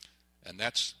 And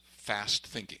that's fast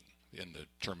thinking in the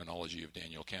terminology of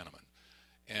Daniel Kahneman.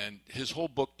 And his whole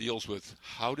book deals with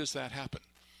how does that happen?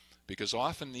 Because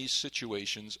often these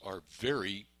situations are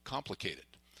very complicated.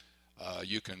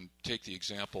 You can take the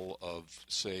example of,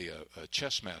 say, a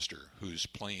chess master who's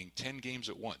playing 10 games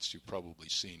at once. You've probably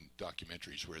seen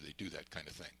documentaries where they do that kind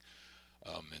of thing.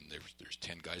 And there's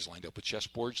 10 guys lined up with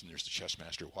chessboards, and there's the chess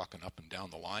master walking up and down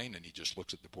the line, and he just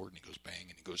looks at the board, and he goes bang,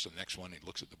 and he goes to the next one, and he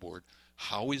looks at the board.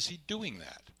 How is he doing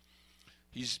that?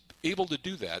 He's able to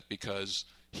do that because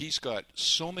he's got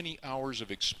so many hours of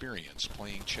experience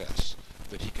playing chess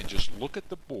that he can just look at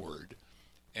the board,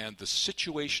 and the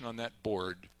situation on that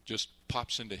board just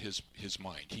pops into his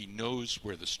mind. He knows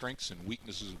where the strengths and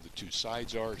weaknesses of the two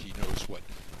sides are. He knows what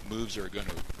moves are going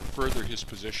to further his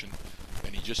position,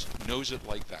 and he just knows it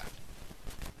like that,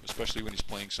 especially when he's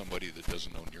playing somebody that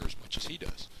doesn't know near as much as he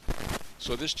does.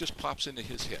 So this just pops into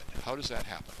his head. How does that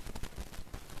happen?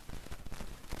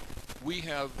 We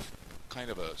have kind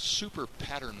of a super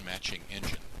pattern matching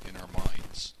engine in our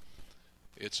minds.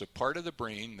 It's a part of the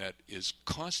brain that is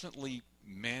constantly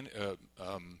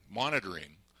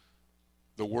monitoring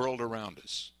the world around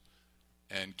us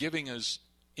and giving us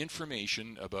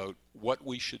information about what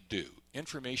we should do,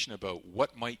 information about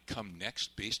what might come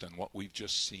next based on what we've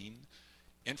just seen,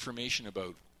 information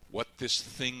about what this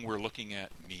thing we're looking at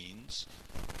means.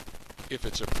 If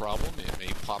it's a problem, it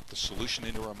may pop the solution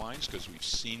into our minds because we've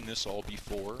seen this all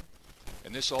before.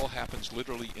 And this all happens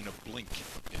literally in a blink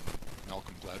in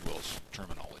Malcolm Gladwell's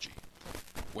terminology.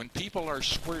 When people are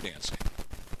square dancing,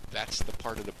 that's the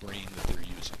part of the brain that they're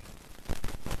using.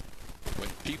 When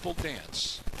people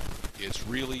dance, it's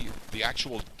really the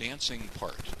actual dancing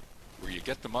part, where you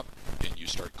get them up and you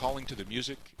start calling to the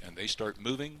music and they start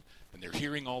moving and they're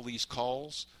hearing all these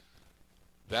calls.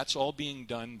 That's all being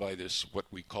done by this, what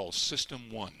we call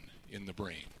System 1 in the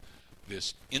brain.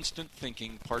 This instant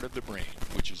thinking part of the brain,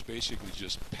 which is basically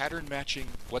just pattern matching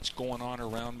what's going on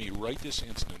around me right this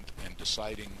instant and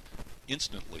deciding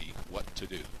instantly what to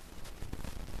do.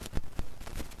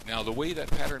 Now, the way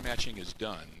that pattern matching is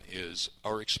done is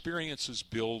our experiences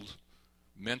build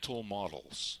mental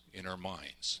models in our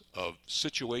minds of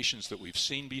situations that we've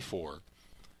seen before.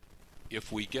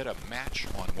 If we get a match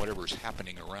on whatever's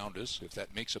happening around us, if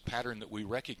that makes a pattern that we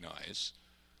recognize,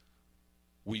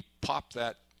 we pop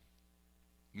that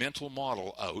mental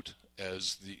model out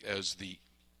as the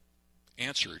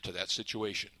answer to that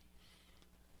situation.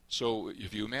 So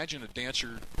if you imagine a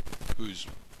dancer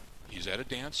he's at a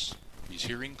dance, he's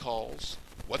hearing calls.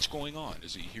 What's going on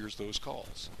as he hears those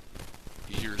calls?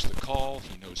 He hears the call,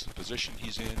 he knows the position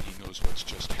he's in, he knows what's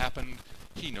just happened,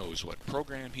 he knows what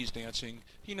program he's dancing,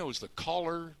 he knows the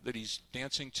caller that he's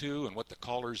dancing to and what the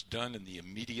caller's done in the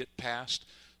immediate past,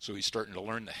 so he's starting to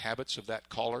learn the habits of that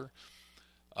caller.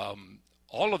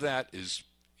 All of that is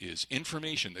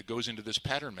information that goes into this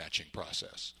pattern matching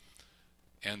process.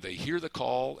 And they hear the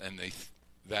call, and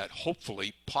that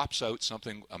hopefully pops out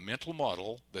something, a mental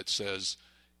model that says,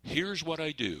 here's what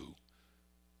I do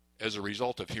as a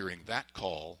result of hearing that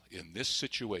call in this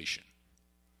situation.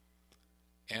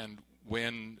 And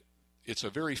when it's a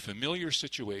very familiar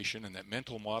situation and that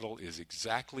mental model is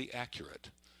exactly accurate,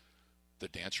 the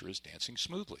dancer is dancing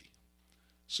smoothly.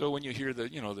 So when you hear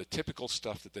the typical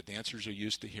stuff that the dancers are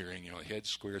used to hearing, head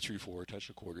square 3-4, touch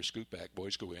a quarter, scoot back,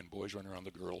 boys go in, boys run around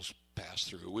the girls, pass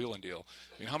through, wheel and deal.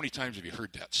 I mean, how many times have you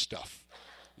heard that stuff?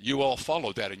 You all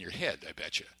followed that in your head, I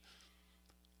bet you.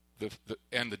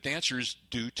 And the dancers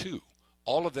do too.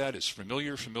 All of that is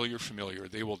familiar.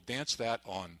 They will dance that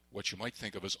on what you might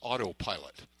think of as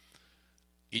autopilot.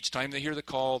 Each time they hear the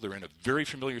call, they're in a very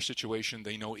familiar situation.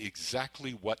 They know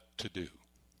exactly what to do.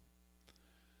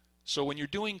 So when you're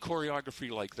doing choreography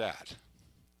like that,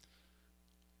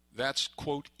 that's,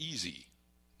 quote, easy,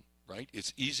 right?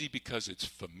 It's easy because it's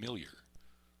familiar.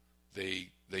 They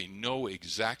know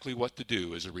exactly what to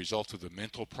do as a result of the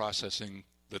mental processing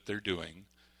that they're doing.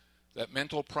 That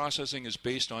mental processing is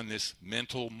based on this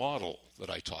mental model that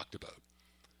I talked about.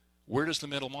 Where does the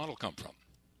mental model come from?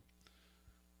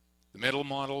 The mental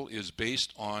model is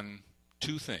based on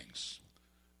two things.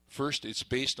 First, it's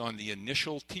based on the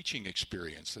initial teaching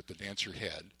experience that the dancer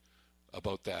had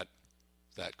about that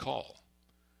call.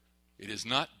 It is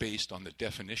not based on the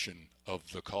definition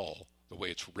of the call, the way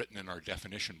it's written in our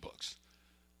definition books.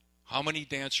 How many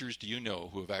dancers do you know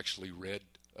who have actually read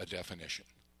a definition?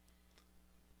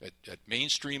 At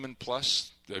Mainstream and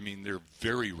Plus, I mean, they're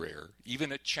very rare.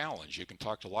 Even at Challenge, you can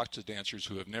talk to lots of dancers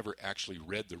who have never actually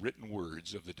read the written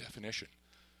words of the definition.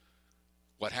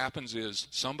 What happens is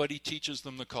somebody teaches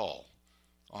them the call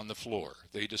on the floor.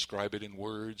 They describe it in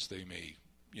words. They may,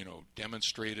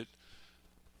 demonstrate it.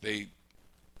 They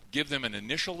give them an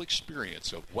initial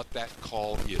experience of what that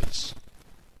call is,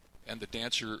 and the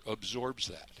dancer absorbs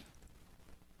that.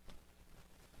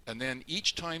 And then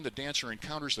each time the dancer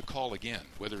encounters the call again,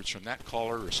 whether it's from that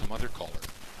caller or some other caller,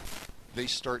 they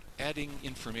start adding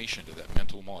information to that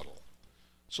mental model.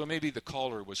 So maybe the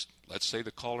caller was, let's say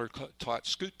the caller taught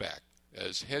scoot back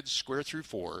as heads square through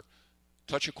 4,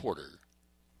 touch a quarter,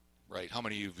 right? How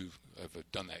many of you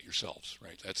have done that yourselves,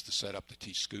 right? That's the setup to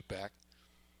teach scoot back.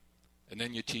 And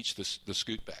then you teach the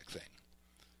scoot back thing.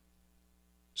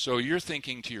 So you're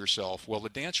thinking to yourself, well, the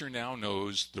dancer now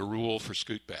knows the rule for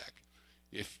scoot back.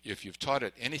 If you've taught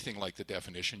it anything like the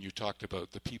definition, you talked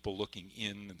about the people looking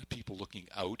in and the people looking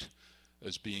out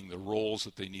as being the roles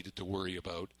that they needed to worry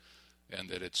about, and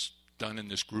that it's done in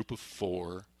this group of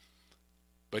 4.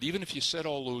 But even if you said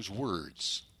all those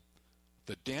words,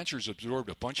 the dancers absorbed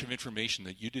a bunch of information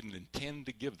that you didn't intend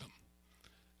to give them,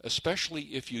 especially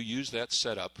if you use that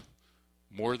setup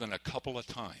more than a couple of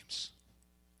times.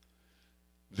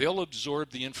 They'll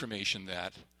absorb the information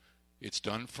that it's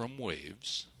done from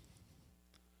waves,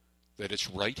 that it's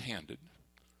right-handed,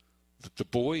 that the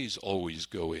boys always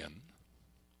go in.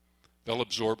 They'll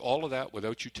absorb all of that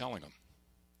without you telling them.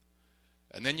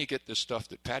 And then you get this stuff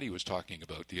that Patty was talking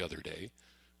about the other day,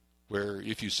 where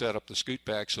if you set up the scoot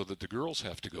back so that the girls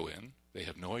have to go in, they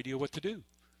have no idea what to do.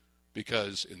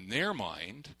 Because in their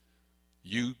mind,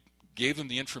 you gave them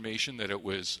the information that it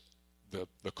was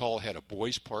the call had a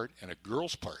boy's part and a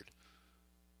girl's part,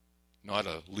 not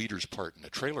a leader's part and a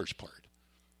trailer's part.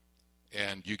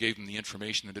 And you gave them the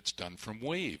information that it's done from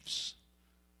waves.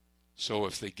 So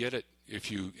if they get it,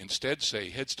 if you instead say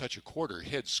heads touch a quarter,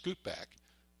 heads scoot back,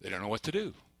 they don't know what to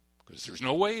do because there's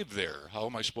no wave there. How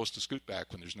am I supposed to scoot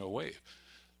back when there's no wave?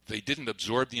 They didn't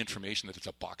absorb the information that it's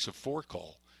a box of 4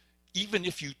 call, even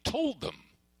if you told them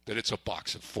that it's a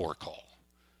box of 4 call.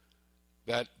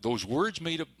 That those words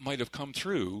might have come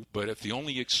through, but if the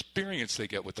only experience they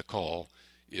get with the call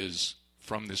is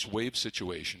from this wave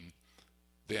situation,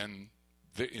 then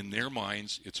in their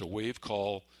minds, it's a wave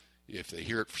call. If they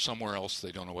hear it somewhere else,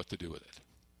 they don't know what to do with it.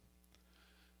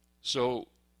 So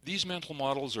these mental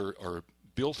models are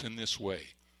built in this way.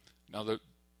 Now,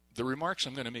 the remarks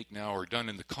I'm going to make now are done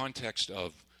in the context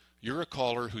of you're a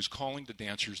caller who's calling to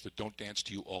dancers that don't dance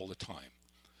to you all the time.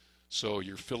 So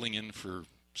you're filling in for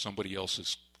somebody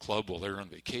else's club while they're on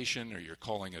vacation, or you're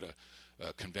calling at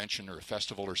a convention or a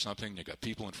festival or something. You've got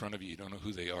people in front of you, you don't know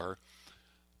who they are.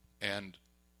 And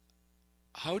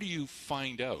how do you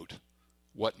find out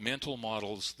what mental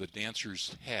models the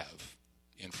dancers have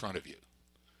in front of you?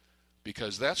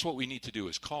 Because that's what we need to do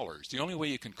as callers. The only way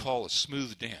you can call a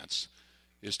smooth dance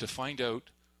is to find out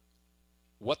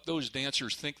what those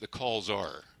dancers think the calls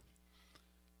are.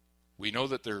 We know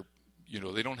that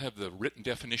they don't have the written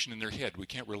definition in their head. We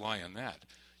can't rely on that.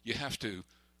 You have to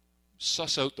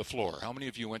suss out the floor. How many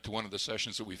of you went to one of the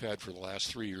sessions that we've had for the last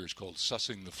 3 years called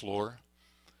Sussing the Floor?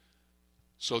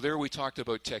 So there we talked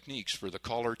about techniques for the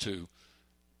caller to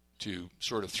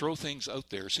sort of throw things out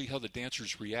there, see how the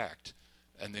dancers react,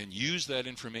 and then use that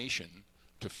information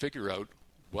to figure out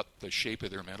what the shape of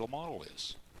their mental model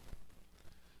is.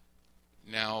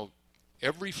 Now,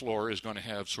 every floor is going to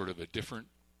have sort of a different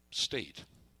state.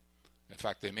 In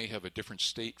fact, they may have a different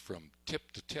state from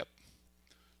tip to tip,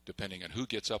 depending on who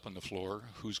gets up on the floor,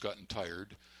 who's gotten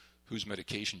tired, whose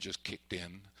medication just kicked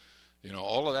in.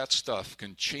 All of that stuff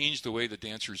can change the way the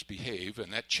dancers behave,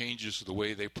 and that changes the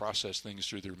way they process things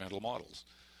through their mental models.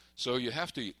 So you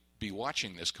have to be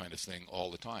watching this kind of thing all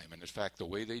the time. And in fact, the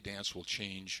way they dance will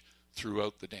change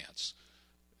throughout the dance,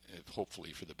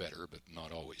 hopefully for the better, but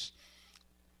not always.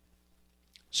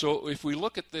 So if we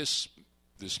look at this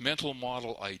mental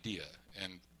model idea,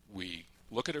 and we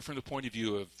look at it from the point of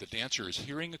view of the dancer is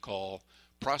hearing a call,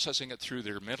 processing it through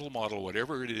their mental model,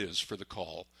 whatever it is for the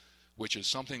call, which is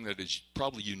something that is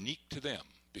probably unique to them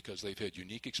because they've had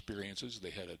unique experiences.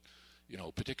 They had a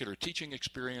particular teaching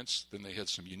experience, then they had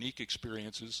some unique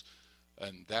experiences,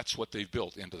 and that's what they've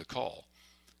built into the call.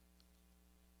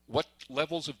 What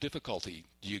levels of difficulty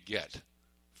do you get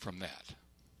from that,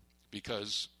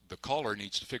 because the caller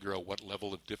needs to figure out what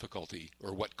level of difficulty,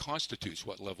 or what constitutes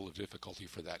what level of difficulty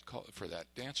for that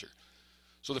dancer.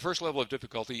 So the first level of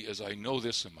difficulty is, I know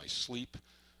this in my sleep.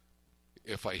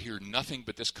 If I hear nothing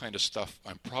but this kind of stuff,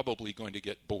 I'm probably going to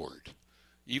get bored.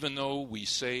 Even though we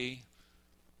say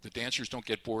the dancers don't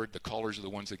get bored, the callers are the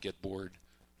ones that get bored,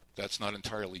 that's not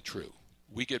entirely true.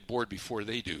 We get bored before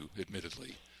they do,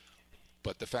 admittedly.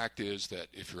 But the fact is that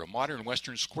if you're a modern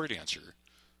Western square dancer,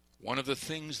 one of the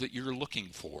things that you're looking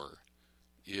for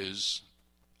is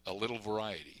a little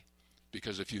variety.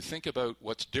 Because if you think about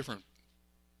what's different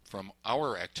from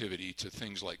our activity to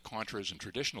things like contras and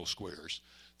traditional squares,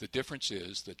 the difference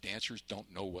is that dancers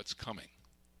don't know what's coming.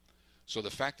 So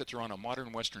the fact that they're on a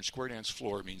modern Western square dance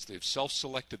floor means they've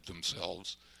self-selected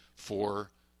themselves for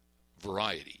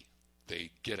variety. They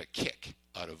get a kick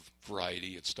out of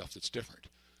variety and stuff that's different.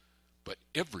 But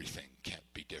everything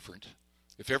can't be different.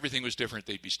 If everything was different,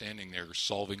 they'd be standing there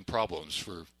solving problems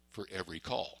for every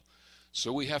call.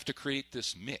 So we have to create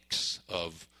this mix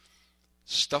of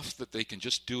stuff that they can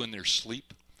just do in their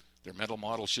sleep. Their mental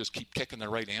models just keep kicking the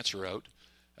right answer out.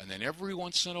 And then every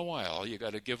once in a while, you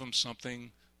got to give them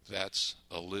something that's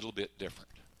a little bit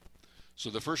different. So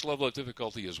the first level of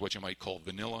difficulty is what you might call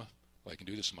vanilla. I can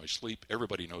do this in my sleep.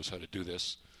 Everybody knows how to do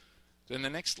this. Then the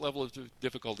next level of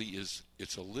difficulty is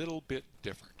it's a little bit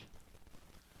different.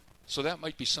 So that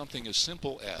might be something as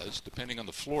simple as, depending on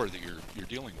the floor that you're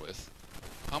dealing with,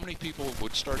 how many people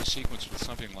would start a sequence with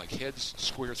something like heads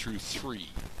square through 3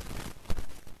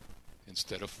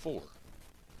 instead of 4?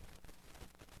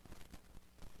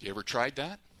 You ever tried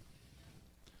that?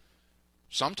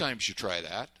 Sometimes you try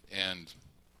that and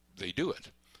they do it.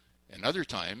 And other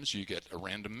times you get a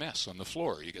random mess on the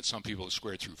floor. You get some people that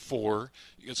square through 4.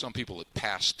 You get some people that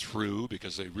pass through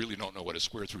because they really don't know what a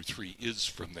square through 3 is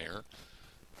from there.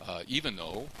 Even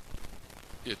though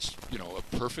it's,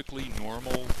 a perfectly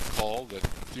normal call that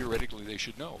theoretically they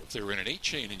should know. If they were in an 8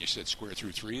 chain and you said square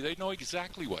through 3, they'd know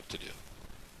exactly what to do.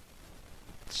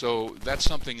 So that's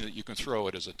something that you can throw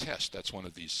out as a test. That's one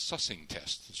of these sussing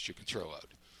tests that you can throw out.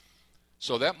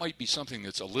 So that might be something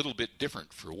that's a little bit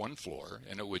different for one floor,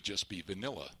 and it would just be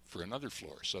vanilla for another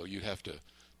floor. So you have to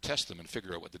test them and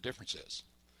figure out what the difference is.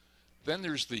 Then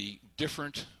there's the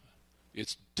different.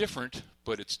 It's different,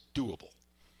 but it's doable.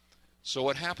 So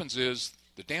what happens is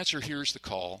the dancer hears the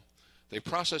call, they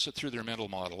process it through their mental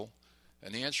model,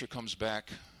 and the answer comes back,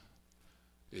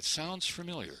 it sounds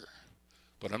familiar,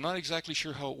 but I'm not exactly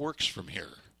sure how it works from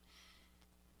here.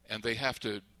 And they have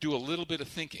to do a little bit of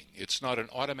thinking. It's not an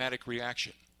automatic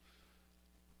reaction.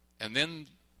 And then,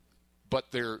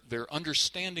 but their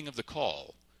understanding of the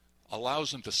call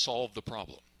allows them to solve the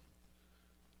problem.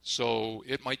 So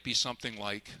it might be something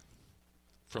like,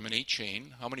 from an 8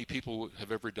 chain, how many people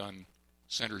have ever done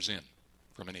centers in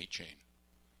from an 8 chain?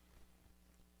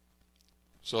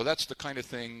 So that's the kind of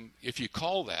thing, if you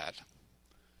call that,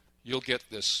 you'll get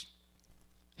this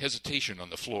hesitation on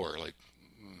the floor, like,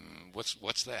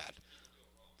 what's that?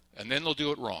 And then they'll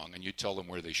do it wrong, and you tell them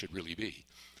where they should really be.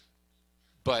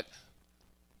 But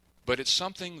it's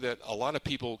something that a lot of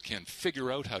people can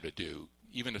figure out how to do,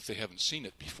 even if they haven't seen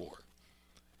it before.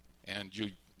 And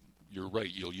you're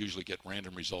right, you'll usually get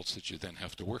random results that you then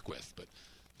have to work with. But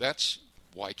that's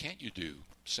why can't you do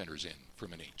centers in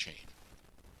from an 8 chain?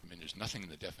 I mean, there's nothing in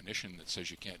the definition that says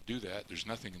you can't do that. There's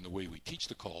nothing in the way we teach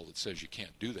the call that says you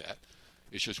can't do that.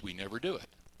 It's just we never do it.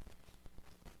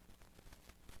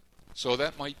 So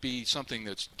that might be something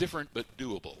that's different but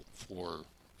doable for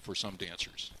some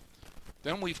dancers.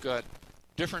 Then we've got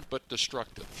different but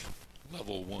destructive,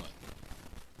 level 1.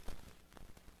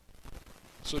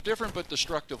 So different but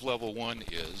destructive level 1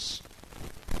 is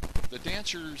the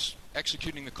dancers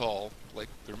executing the call, like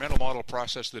their mental model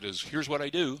process that is, here's what I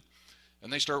do,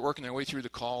 and they start working their way through the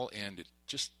call and it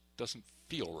just doesn't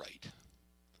feel right.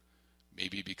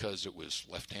 Maybe because it was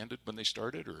left-handed when they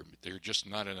started, or they're just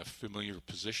not in a familiar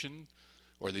position,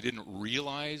 or they didn't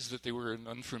realize that they were in an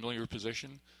unfamiliar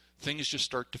position. Things just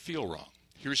start to feel wrong.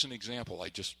 Here's an example.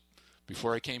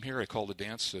 Before I came here, I called a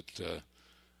dance at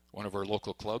one of our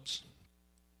local clubs.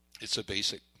 It's a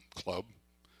basic club.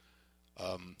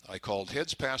 I called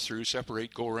heads pass through,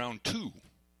 separate, go around 2.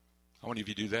 How many of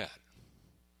you do that?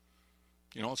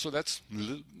 So that's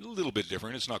a little bit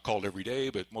different. It's not called every day,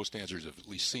 but most dancers have at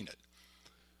least seen it.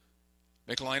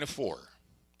 Make a line of 4.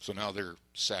 So now they're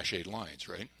sashayed lines,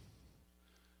 right?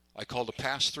 I called a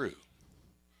pass through,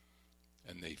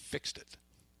 and they fixed it.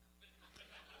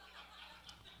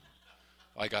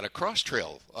 I got a cross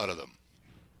trail out of them.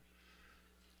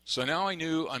 So now I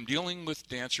knew I'm dealing with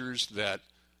dancers that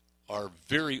are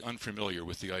very unfamiliar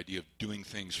with the idea of doing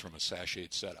things from a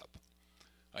sashayed setup.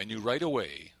 I knew right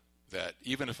away that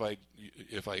even if I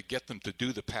get them to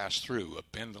do the pass-through, a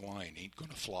bend the line ain't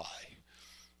going to fly.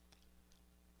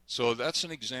 So that's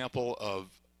an example of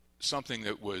something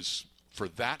that was, for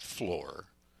that floor,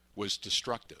 was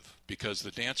destructive, because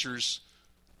the dancers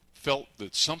felt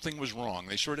that something was wrong.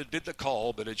 They sort of did the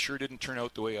call, but it sure didn't turn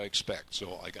out the way I expect,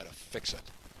 so I got to fix it.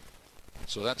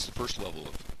 So that's the first level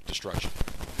of destruction.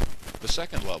 The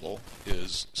second level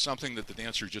is something that the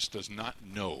dancer just does not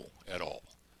know at all.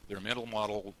 Their mental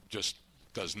model just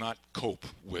does not cope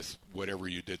with whatever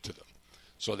you did to them.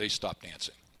 So they stop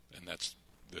dancing, and that's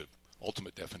the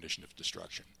ultimate definition of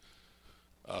destruction.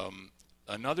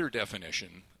 Another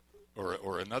definition,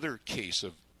 or another case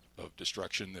of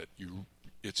destruction that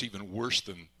it's even worse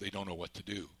than they don't know what to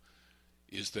do,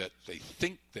 is that they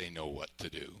think they know what to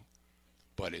do,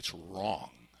 but it's wrong.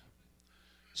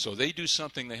 So they do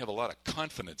something they have a lot of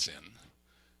confidence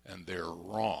in, and they're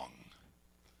wrong.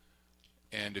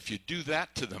 And if you do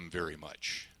that to them very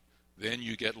much, then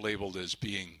you get labeled as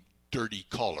being dirty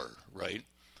caller, right?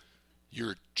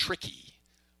 You're tricky.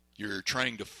 You're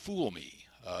trying to fool me.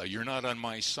 You're not on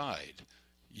my side.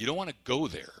 You don't want to go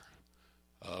there.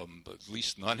 But at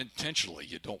least not intentionally,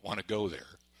 you don't want to go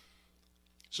there.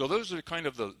 So those are kind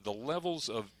of the levels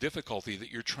of difficulty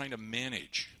that you're trying to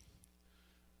manage.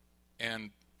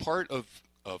 And part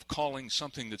of calling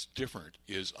something that's different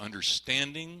is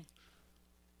understanding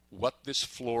what this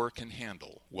floor can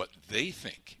handle, what they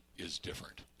think is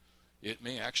different. It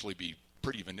may actually be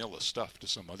pretty vanilla stuff to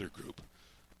some other group,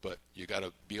 but you got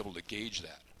to be able to gauge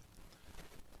that.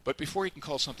 But before you can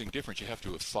call something different, you have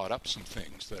to have thought up some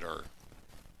things that are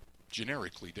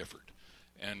generically different.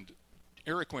 And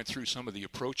Eric went through some of the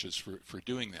approaches for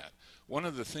doing that. One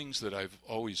of the things that I've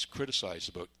always criticized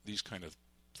about these kind of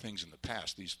things in the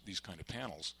past, these kind of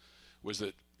panels, was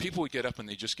that people would get up and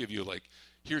they just give you like,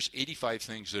 here's 85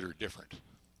 things that are different.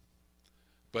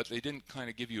 But they didn't kind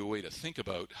of give you a way to think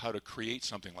about how to create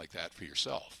something like that for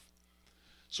yourself.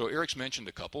 So Eric's mentioned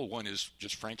a couple. One is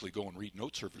just frankly go and read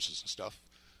note services and stuff.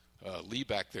 Lee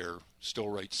back there still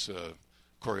writes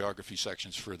choreography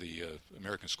sections for the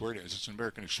American Square Dance. It's an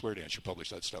American Square Dance. You publish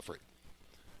that stuff, right?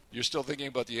 You're still thinking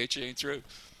about the HA ain't through?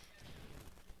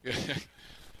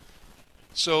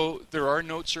 So there are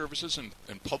note services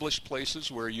and published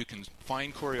places where you can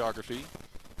find choreography.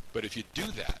 But if you do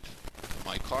that,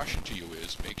 my caution to you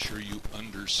is make sure you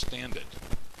understand it.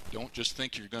 Don't just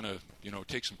think you're going to,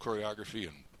 take some choreography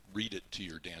and read it to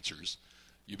your dancers.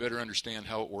 You better understand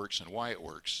how it works and why it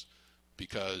works,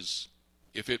 because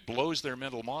if it blows their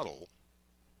mental model,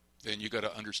 then you got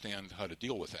to understand how to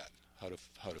deal with that, how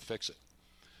to fix it.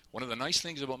 One of the nice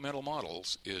things about mental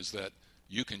models is that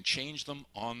you can change them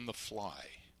on the fly.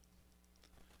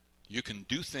 You can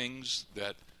do things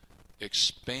that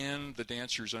expand the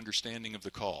dancer's understanding of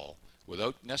the call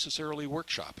without necessarily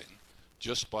workshopping,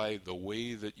 just by the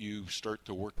way that you start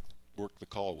to work the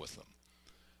call with them.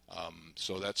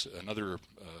 So that's another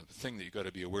thing that you've got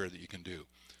to be aware that you can do.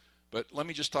 But let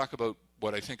me just talk about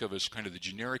what I think of as kind of the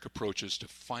generic approaches to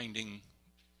finding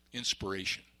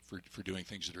inspiration for doing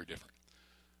things that are different.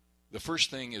 The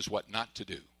first thing is what not to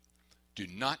do. Do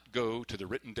not go to the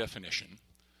written definition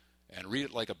and read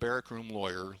it like a barrack room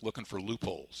lawyer looking for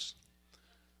loopholes,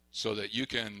 so that you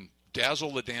can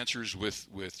dazzle the dancers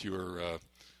with your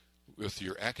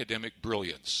academic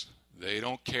brilliance. They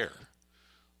don't care.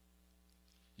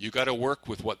 You got to work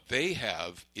with what they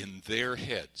have in their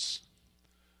heads.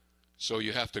 So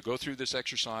you have to go through this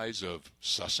exercise of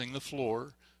sussing the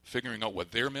floor, figuring out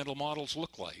what their mental models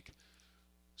look like,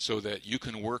 so that you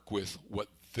can work with what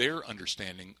their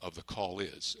understanding of the call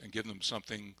is and give them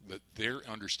something that their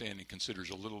understanding considers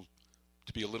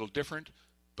to be a little different,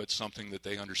 but something that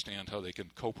they understand how they can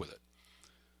cope with it.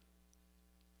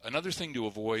 Another thing to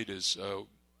avoid is,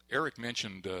 Eric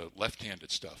mentioned left-handed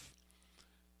stuff.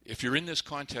 If you're in this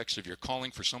context of you're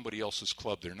calling for somebody else's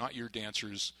club, they're not your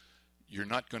dancers, you're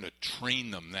not going to train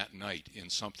them that night in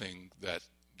something that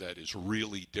is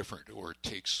really different or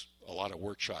takes a lot of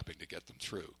workshopping to get them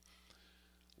through.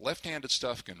 Left-handed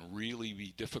stuff can really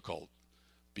be difficult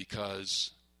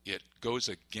because it goes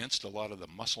against a lot of the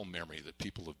muscle memory that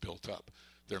people have built up.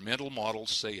 Their mental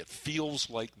models say it feels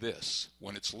like this.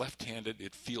 When it's left-handed,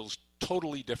 it feels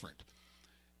totally different.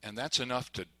 And that's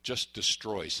enough to just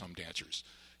destroy some dancers.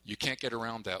 You can't get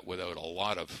around that without a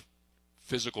lot of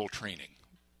physical training,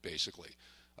 basically.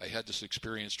 I had this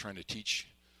experience trying to teach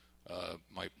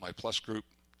my plus group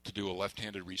to do a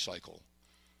left-handed recycle.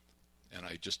 And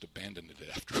I just abandoned it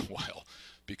after a while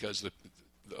because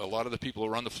a lot of the people who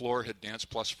were on the floor had danced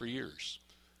plus for years.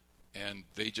 And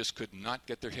they just could not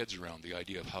get their heads around the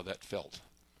idea of how that felt.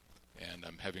 And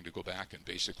I'm having to go back and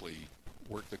basically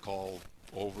work the call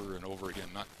over and over again,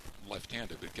 not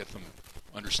left-handed, but get them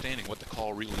understanding what the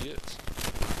call really is.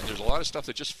 And there's a lot of stuff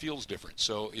that just feels different.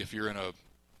 So if you're in a,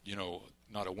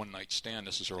 not a one-night stand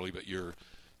necessarily, but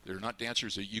they're not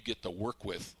dancers that you get to work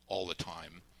with all the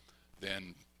time,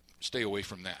 then stay away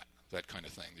from that kind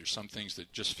of thing. There's some things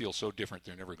that just feel so different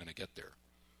they're never going to get there.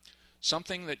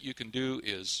 Something that you can do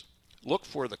is look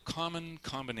for the common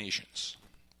combinations.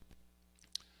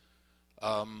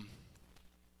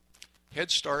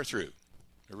 Head star through.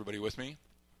 Everybody with me?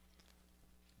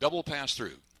 Double pass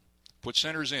through. Put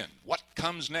centers in. What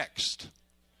comes next?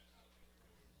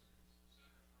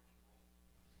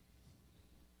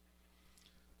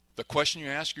 The question you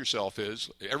ask yourself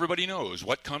is, everybody knows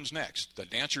what comes next. The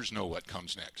dancers know what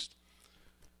comes next.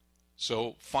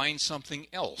 So find something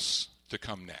else to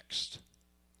come next.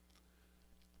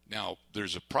 Now,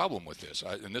 there's a problem with this,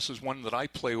 and this is one that I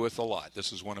play with a lot.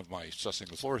 This is one of my sussing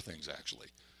the floor things, actually.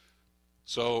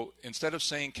 So instead of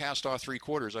saying cast off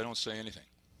 3/4, I don't say anything.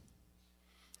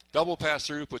 Double pass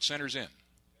through, put centers in.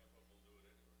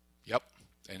 Yep,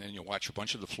 and then you watch a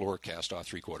bunch of the floor cast off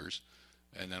 3/4,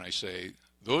 and then I say,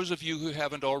 those of you who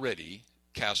haven't already,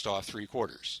 cast off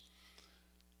 3/4.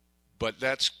 But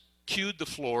that's cued the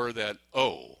floor that,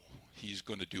 oh, he's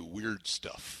going to do weird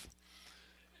stuff.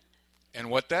 And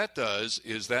what that does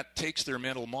is that takes their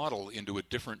mental model into a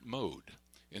different mode.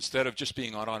 Instead of just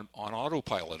being on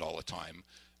autopilot all the time,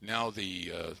 now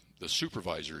the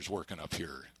supervisor is working up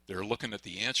here. They're looking at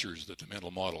the answers that the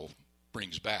mental model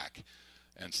brings back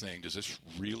and saying, does this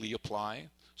really apply?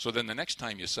 So then the next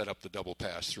time you set up the double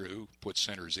pass through, put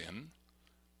centers in,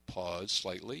 pause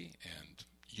slightly, and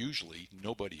usually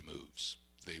nobody moves.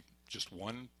 Just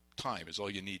one time is all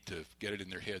you need to get it in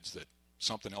their heads that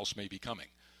something else may be coming.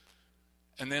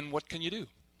 And then what can you do?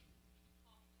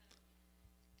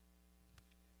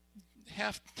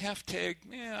 Half tag,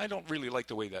 I don't really like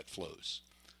the way that flows.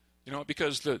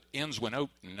 Because the ends went out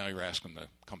and now you're asking them to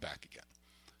come back again.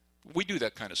 We do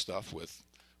that kind of stuff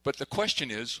but the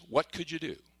question is, what could you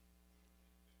do?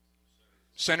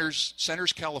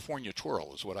 Centers California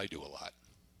twirl is what I do a lot.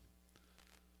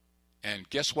 And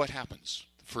guess what happens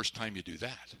the first time you do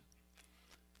that?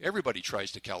 Everybody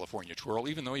tries to California twirl,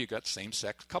 even though you got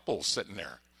same-sex couples sitting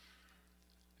there.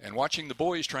 And watching the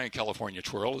boys try and California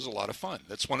twirl is a lot of fun.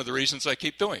 That's one of the reasons I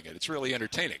keep doing it. It's really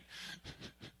entertaining.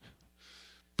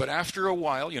 But after a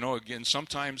while, again,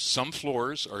 sometimes some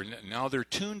floors are now they're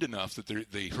tuned enough that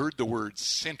they heard the word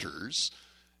centers,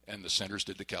 and the centers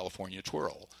did the California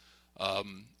twirl.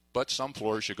 But some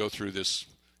floors you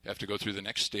have to go through the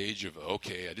next stage of,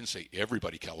 okay, I didn't say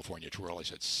everybody California twirl, I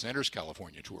said centers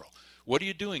California twirl. What are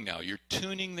you doing now? You're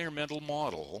tuning their mental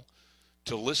model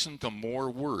to listen to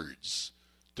more words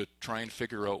to try and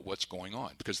figure out what's going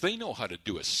on. Because they know how to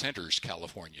do a centers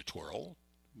California twirl.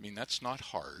 I mean, that's not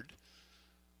hard.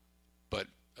 But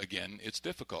again, it's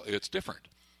difficult. It's different.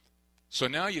 So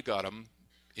now you got them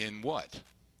in what?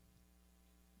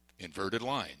 Inverted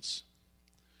lines.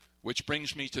 Which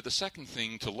brings me to the second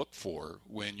thing to look for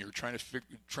when you're trying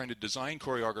to design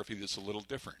choreography that's a little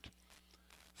different.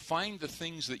 Find the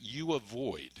things that you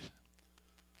avoid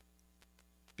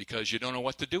because you don't know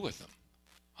what to do with them.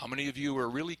 How many of you are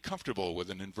really comfortable with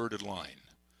an inverted line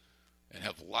and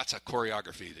have lots of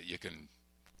choreography that you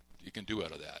can do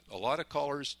out of that? A lot of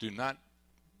callers do not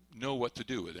know what to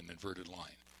do with an inverted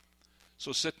line.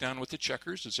 So sit down with the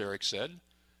checkers, as Eric said,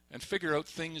 and figure out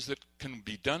things that can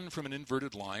be done from an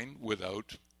inverted line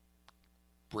without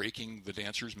breaking the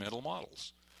dancer's mental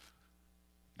models.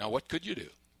 Now, what could you do?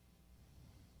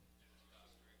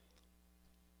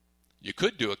 You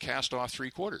could do a cast off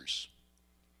 3/4.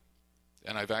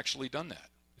 And I've actually done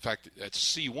that. In fact, at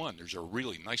C1, there's a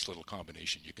really nice little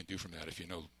combination you can do from that. If you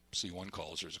know C1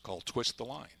 calls, there's a call twist the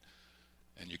line.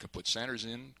 And you can put centers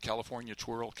in, California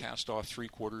twirl, cast off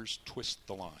 3/4, twist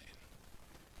the line.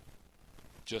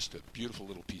 Just a beautiful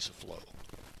little piece of flow.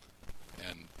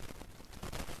 And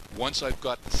once I've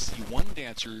got the C1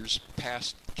 dancers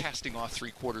past casting off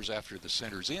 3/4 after the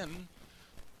center's in,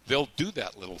 they'll do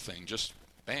that little thing, just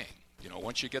bang,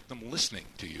 once you get them listening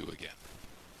to you again.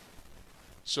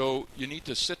 So you need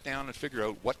to sit down and figure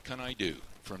out what can I do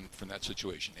from that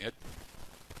situation. Ed?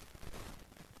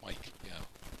 Mike, yeah.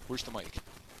 Where's the mic?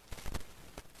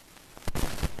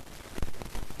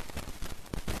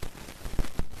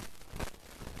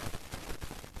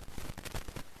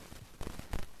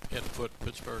 Ed Foote,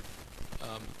 Pittsburgh.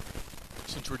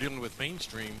 Since we're dealing with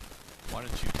mainstream, why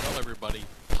don't you tell everybody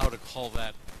how to call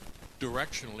that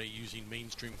directionally using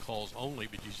mainstream calls only,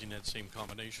 but using that same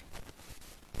combination?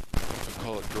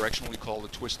 Call it directionally, call the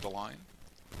twist the line.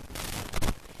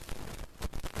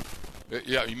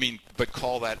 Yeah, you mean, but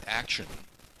call that action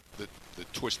that the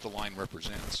twist the line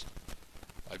represents.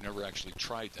 I've never actually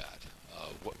tried that.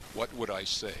 What would I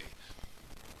say?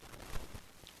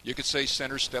 You could say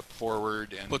center step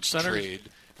forward and Put center, trade.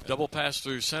 double pass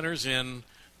through, centers in,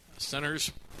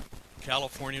 centers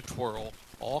California twirl,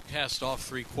 all cast off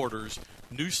 3/4.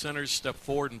 New centers step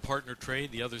forward and partner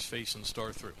trade, the others face and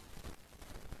star through.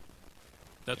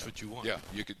 That's what you want. Yeah,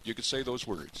 you could say those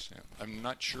words. Yeah. I'm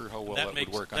not sure how well that would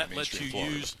work on that mainstream lets you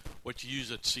Florida. use what you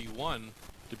use at C1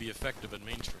 to be effective at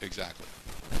mainstream. Exactly.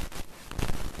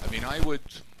 I mean, I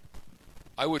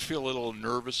would feel a little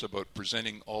nervous about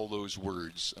presenting all those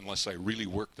words unless I really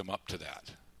worked them up to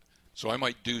that. So I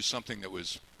might do something that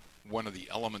was one of the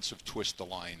elements of twist the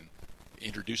line,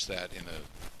 introduce that in a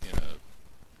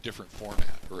different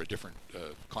format or a different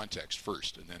context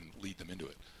first, and then lead them into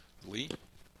it. Lee?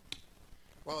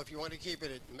 Well, if you want to keep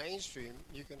it at mainstream,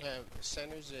 you can have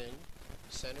centers in,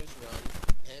 centers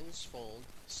run, ends fold,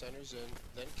 centers in,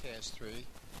 then cast 3.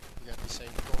 You got the same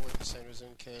forward, the centers in,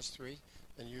 cast 3,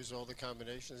 and use all the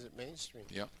combinations at mainstream.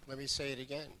 Yeah. Let me say it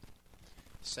again.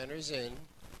 Centers in,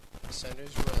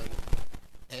 centers run,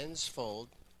 ends fold,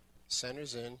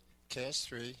 centers in, cast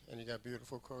 3, and you got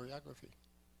beautiful choreography.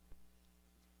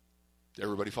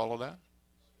 Everybody follow that?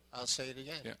 I'll say it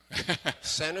again. Yeah.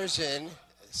 Centers in,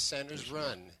 centers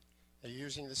run. You're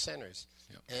using the centers.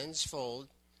 Yeah. Ends fold,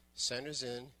 centers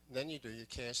in, then you do your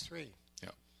cast 3. Yeah.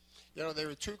 You know, there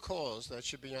are 2 calls that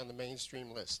should be on the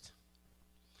mainstream list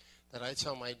that I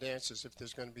tell my dancers if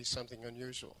there's going to be something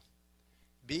unusual.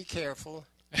 Be careful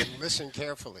and listen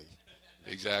carefully.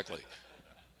 Exactly.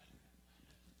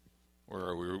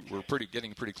 We're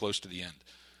getting pretty close to the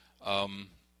end.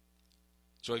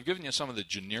 So I've given you some of the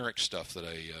generic stuff that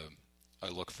I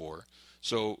look for.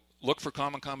 So look for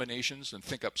common combinations and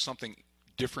think up something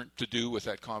different to do with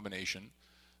that combination,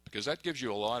 because that gives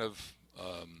you a lot of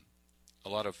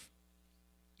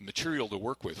material to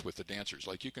work with the dancers.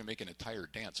 Like you can make an entire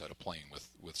dance out of playing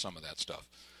with some of that stuff.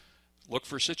 Look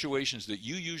for situations that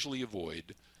you usually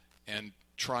avoid and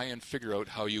try and figure out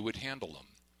how you would handle them.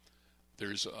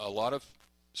 There's a lot of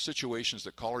situations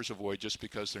that callers avoid just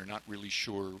because they're not really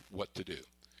sure what to do.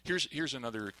 Here's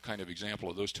another kind of example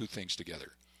of those 2 things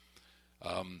together.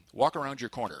 Walk around your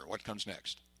corner. What comes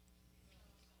next?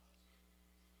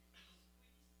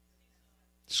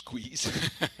 Squeeze.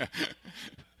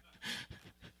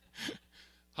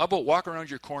 How about walk around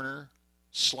your corner,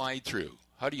 slide through?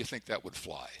 How do you think that would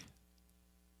fly?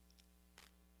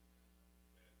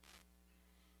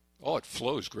 Oh, it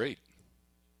flows great.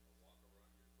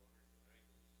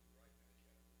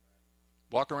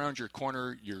 Walk around your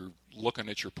corner, you're looking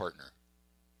at your partner,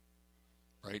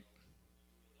 right?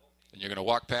 And you're going to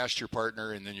walk past your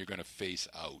partner, and then you're going to face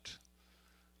out.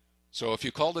 So if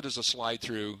you called it as a slide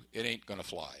through, it ain't going to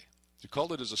fly. If you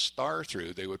called it as a star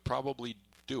through, they would probably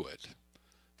do it.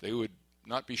 They would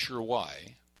not be sure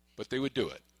why, but they would do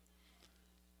it.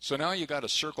 So now you got a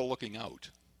circle looking out.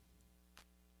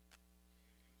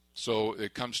 So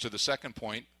it comes to the second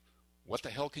point. What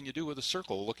the hell can you do with a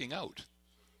circle looking out?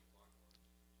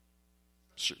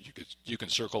 You can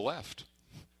circle left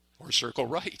or circle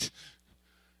right.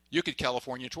 You could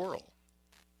California twirl.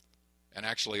 And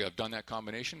actually, I've done that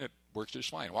combination. It works just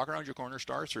fine. Walk around your corner,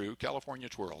 star through, California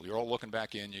twirl. You're all looking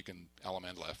back in. You can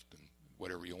element left and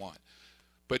whatever you want.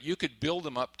 But you could build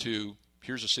them up to,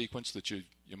 here's a sequence that you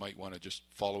might want to just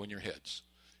follow in your heads.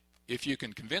 If you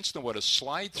can convince them what a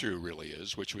slide through really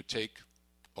is, which would take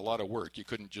a lot of work, you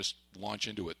couldn't just launch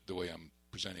into it the way I'm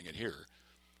presenting it here.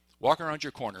 Walk around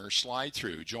your corner, slide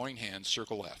through, join hands,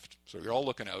 circle left. So you're all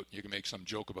looking out. You can make some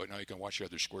joke about now you can watch the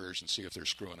other squares and see if they're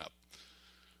screwing up.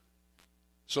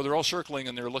 So they're all circling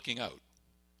and they're looking out.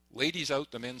 Ladies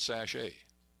out, the men's sachet.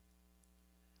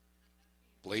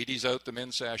 Ladies out, the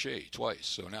men's sachet, twice.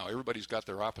 So now everybody's got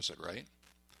their opposite, right?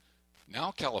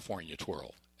 Now California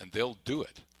twirl, and they'll do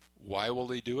it. Why will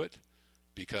they do it?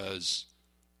 Because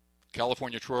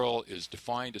California twirl is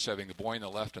defined as having the boy on the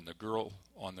left and the girl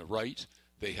on the right.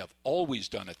 They have always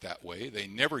done it that way. They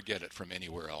never get it from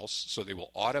anywhere else, so they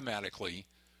will automatically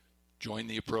join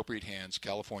the appropriate hands,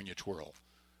 California twirl.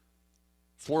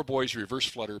 4 boys, reverse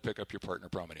flutter, pick up your partner,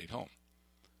 promenade home.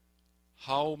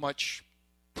 How much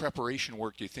preparation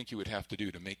work do you think you would have to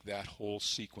do to make that whole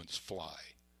sequence fly?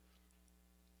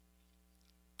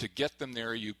 To get them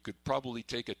there, you could probably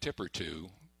take a tip or 2,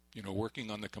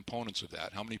 working on the components of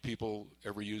that. How many people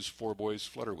ever use 4 boys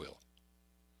flutter wheel?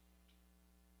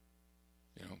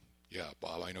 Yeah,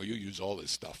 Bob, I know you use all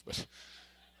this stuff, but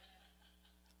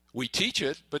we teach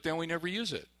it, but then we never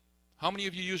use it. How many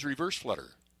of you use reverse flutter?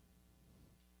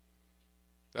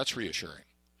 That's reassuring.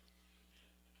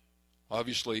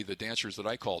 Obviously, the dancers that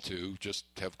I call to just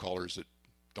have callers that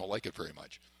don't like it very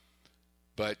much.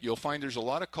 But you'll find there's a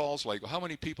lot of calls like, how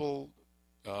many people,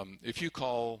 if you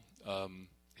call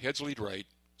heads lead right,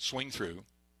 swing through,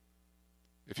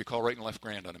 if you call right and left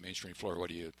grand on a mainstream floor, what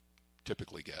do you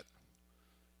typically get?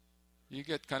 You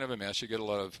get kind of a mess. You get a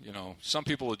lot of, some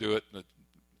people will do it, but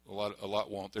a lot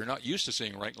won't. They're not used to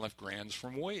seeing right and left grands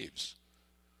from waves.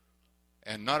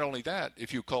 And not only that,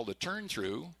 if you called a turn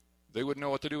through, they wouldn't know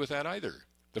what to do with that either.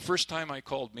 The first time I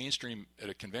called mainstream at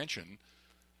a convention,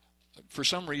 for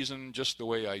some reason, just the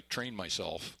way I trained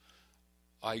myself,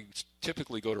 I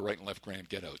typically go to right and left grand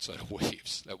get outs out of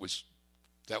waves. That was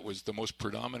the most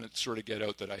predominant sort of get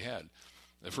out that I had.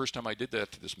 The first time I did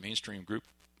that to this mainstream group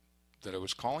that I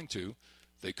was calling to,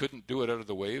 they couldn't do it out of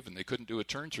the wave, and they couldn't do a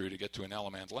turn through to get to an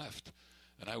allemande left.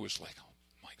 And I was like, oh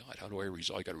my God, how do I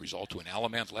resolve? I got to resolve to an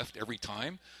allemande left every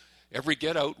time. Every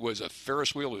get out was a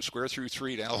Ferris wheel to square through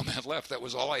 3 to allemande left. That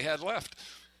was all I had left.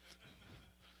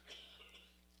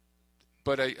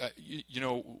 But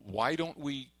why don't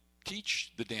we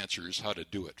teach the dancers how to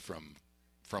do it from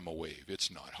a wave? It's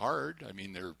not hard. I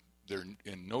mean, they're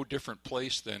in no different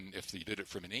place than if they did it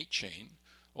from an 8-chain.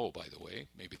 Oh, by the way,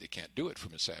 maybe they can't do it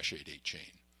from a sashayed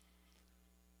 8-chain.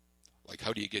 Like,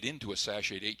 how do you get into a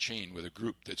sashayed 8-chain with a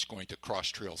group that's going to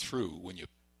cross-trail through when you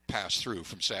pass through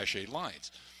from sashayed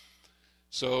lines?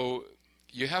 So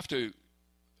you have to,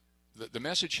 the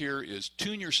message here is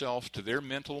tune yourself to their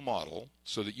mental model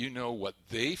so that you know what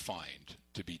they find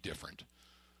to be different.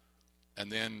 And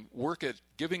then work at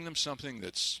giving them something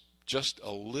that's just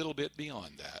a little bit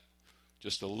beyond that,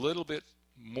 just a little bit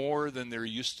more than they're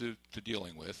used to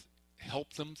dealing with.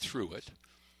 Help them through it,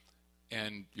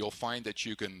 and you'll find that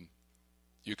you can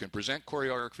present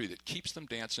choreography that keeps them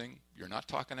dancing. You're not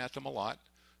talking at them a lot.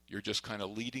 You're just kind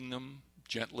of leading them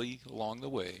gently along the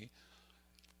way,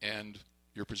 and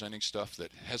you're presenting stuff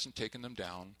that hasn't taken them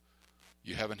down.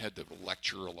 You haven't had to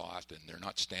lecture a lot, and they're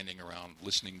not standing around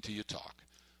listening to you talk,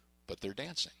 but they're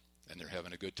dancing, and they're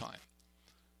having a good time.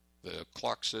 The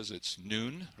clock says it's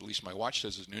noon, or at least my watch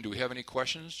says it's noon. Do we have any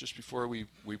questions just before we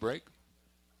break?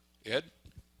 Ed?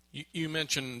 You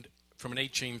mentioned from an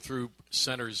 8-chain through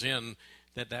centers in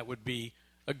that would be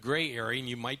a gray area, and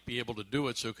you might be able to do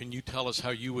it. So can you tell us how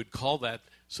you would call that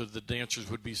so that the dancers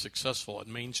would be successful at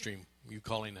mainstream? Are you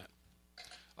calling that?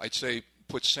 I'd say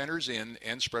put centers in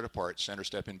and spread apart, center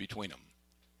step in between them.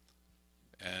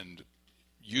 And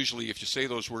usually if you say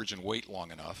those words and wait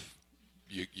long enough,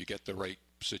 you get the right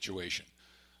situation.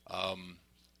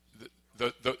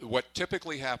 What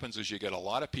typically happens is you get a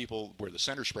lot of people where the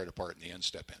center spread apart and the ends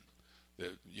step in.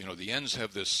 The ends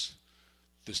have this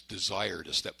desire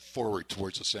to step forward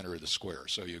towards the center of the square,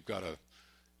 so you've got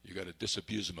to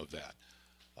disabuse them of that.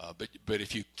 But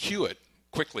if you cue it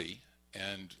quickly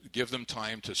and give them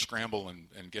time to scramble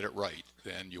and get it right,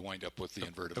 then you wind up with the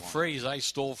inverted line. The phrase I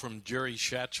stole from Jerry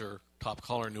Schatzer, top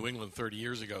caller in New England 30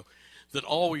 years ago, that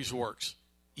always works,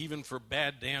 even for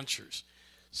bad dancers.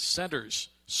 Centers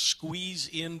squeeze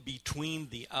in between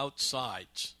the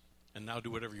outsides, and now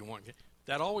do whatever you want.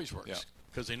 That always works,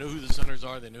 because they know who the centers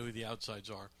are, they know who the outsides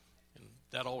are, and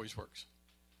that always works.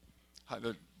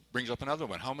 That brings up another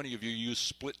one. How many of you use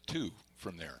split 2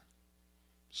 from there?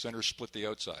 Centers split the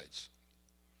outsides.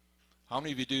 How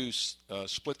many of you do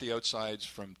split the outsides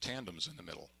from tandems in the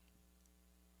middle?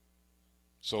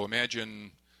 So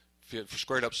imagine, if you had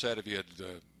squared up set, if you had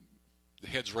the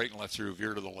heads right and left through,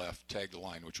 veer to the left, tag the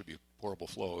line, which would be a horrible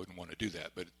flow. I wouldn't want to do that.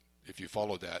 But if you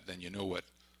follow that, then you know what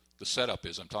the setup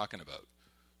is I'm talking about.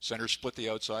 Centers split the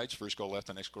outsides, first go left,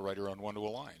 the next go right around one to a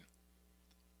line.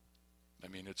 I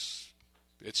mean, it's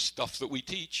stuff that we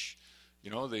teach.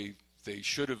 They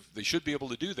should be able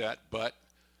to do that, but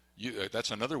that's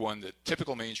another one that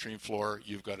typical mainstream floor,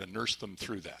 you've got to nurse them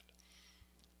through that.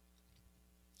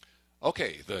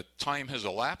 Okay, the time has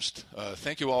elapsed.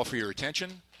 Thank you all for your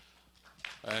attention.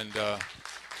 And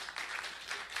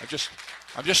I'm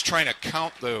just trying to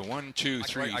count the 1, 2,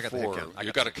 3, 4.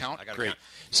 You got to count? Great.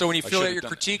 So when you fill out your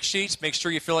critique sheets, make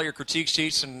sure you fill out your critique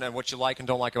sheets and what you like and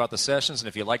don't like about the sessions. And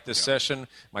if you like this session,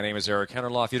 my name is Eric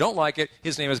Henerlau. If you don't like it,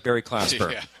 his name is Barry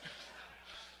Clasper. Yeah.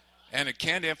 And it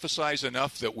can't emphasize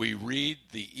enough that the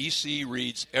EC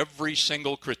reads every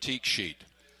single critique sheet.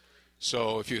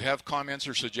 So if you have comments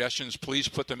or suggestions, please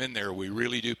put them in there. We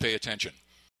really do pay attention.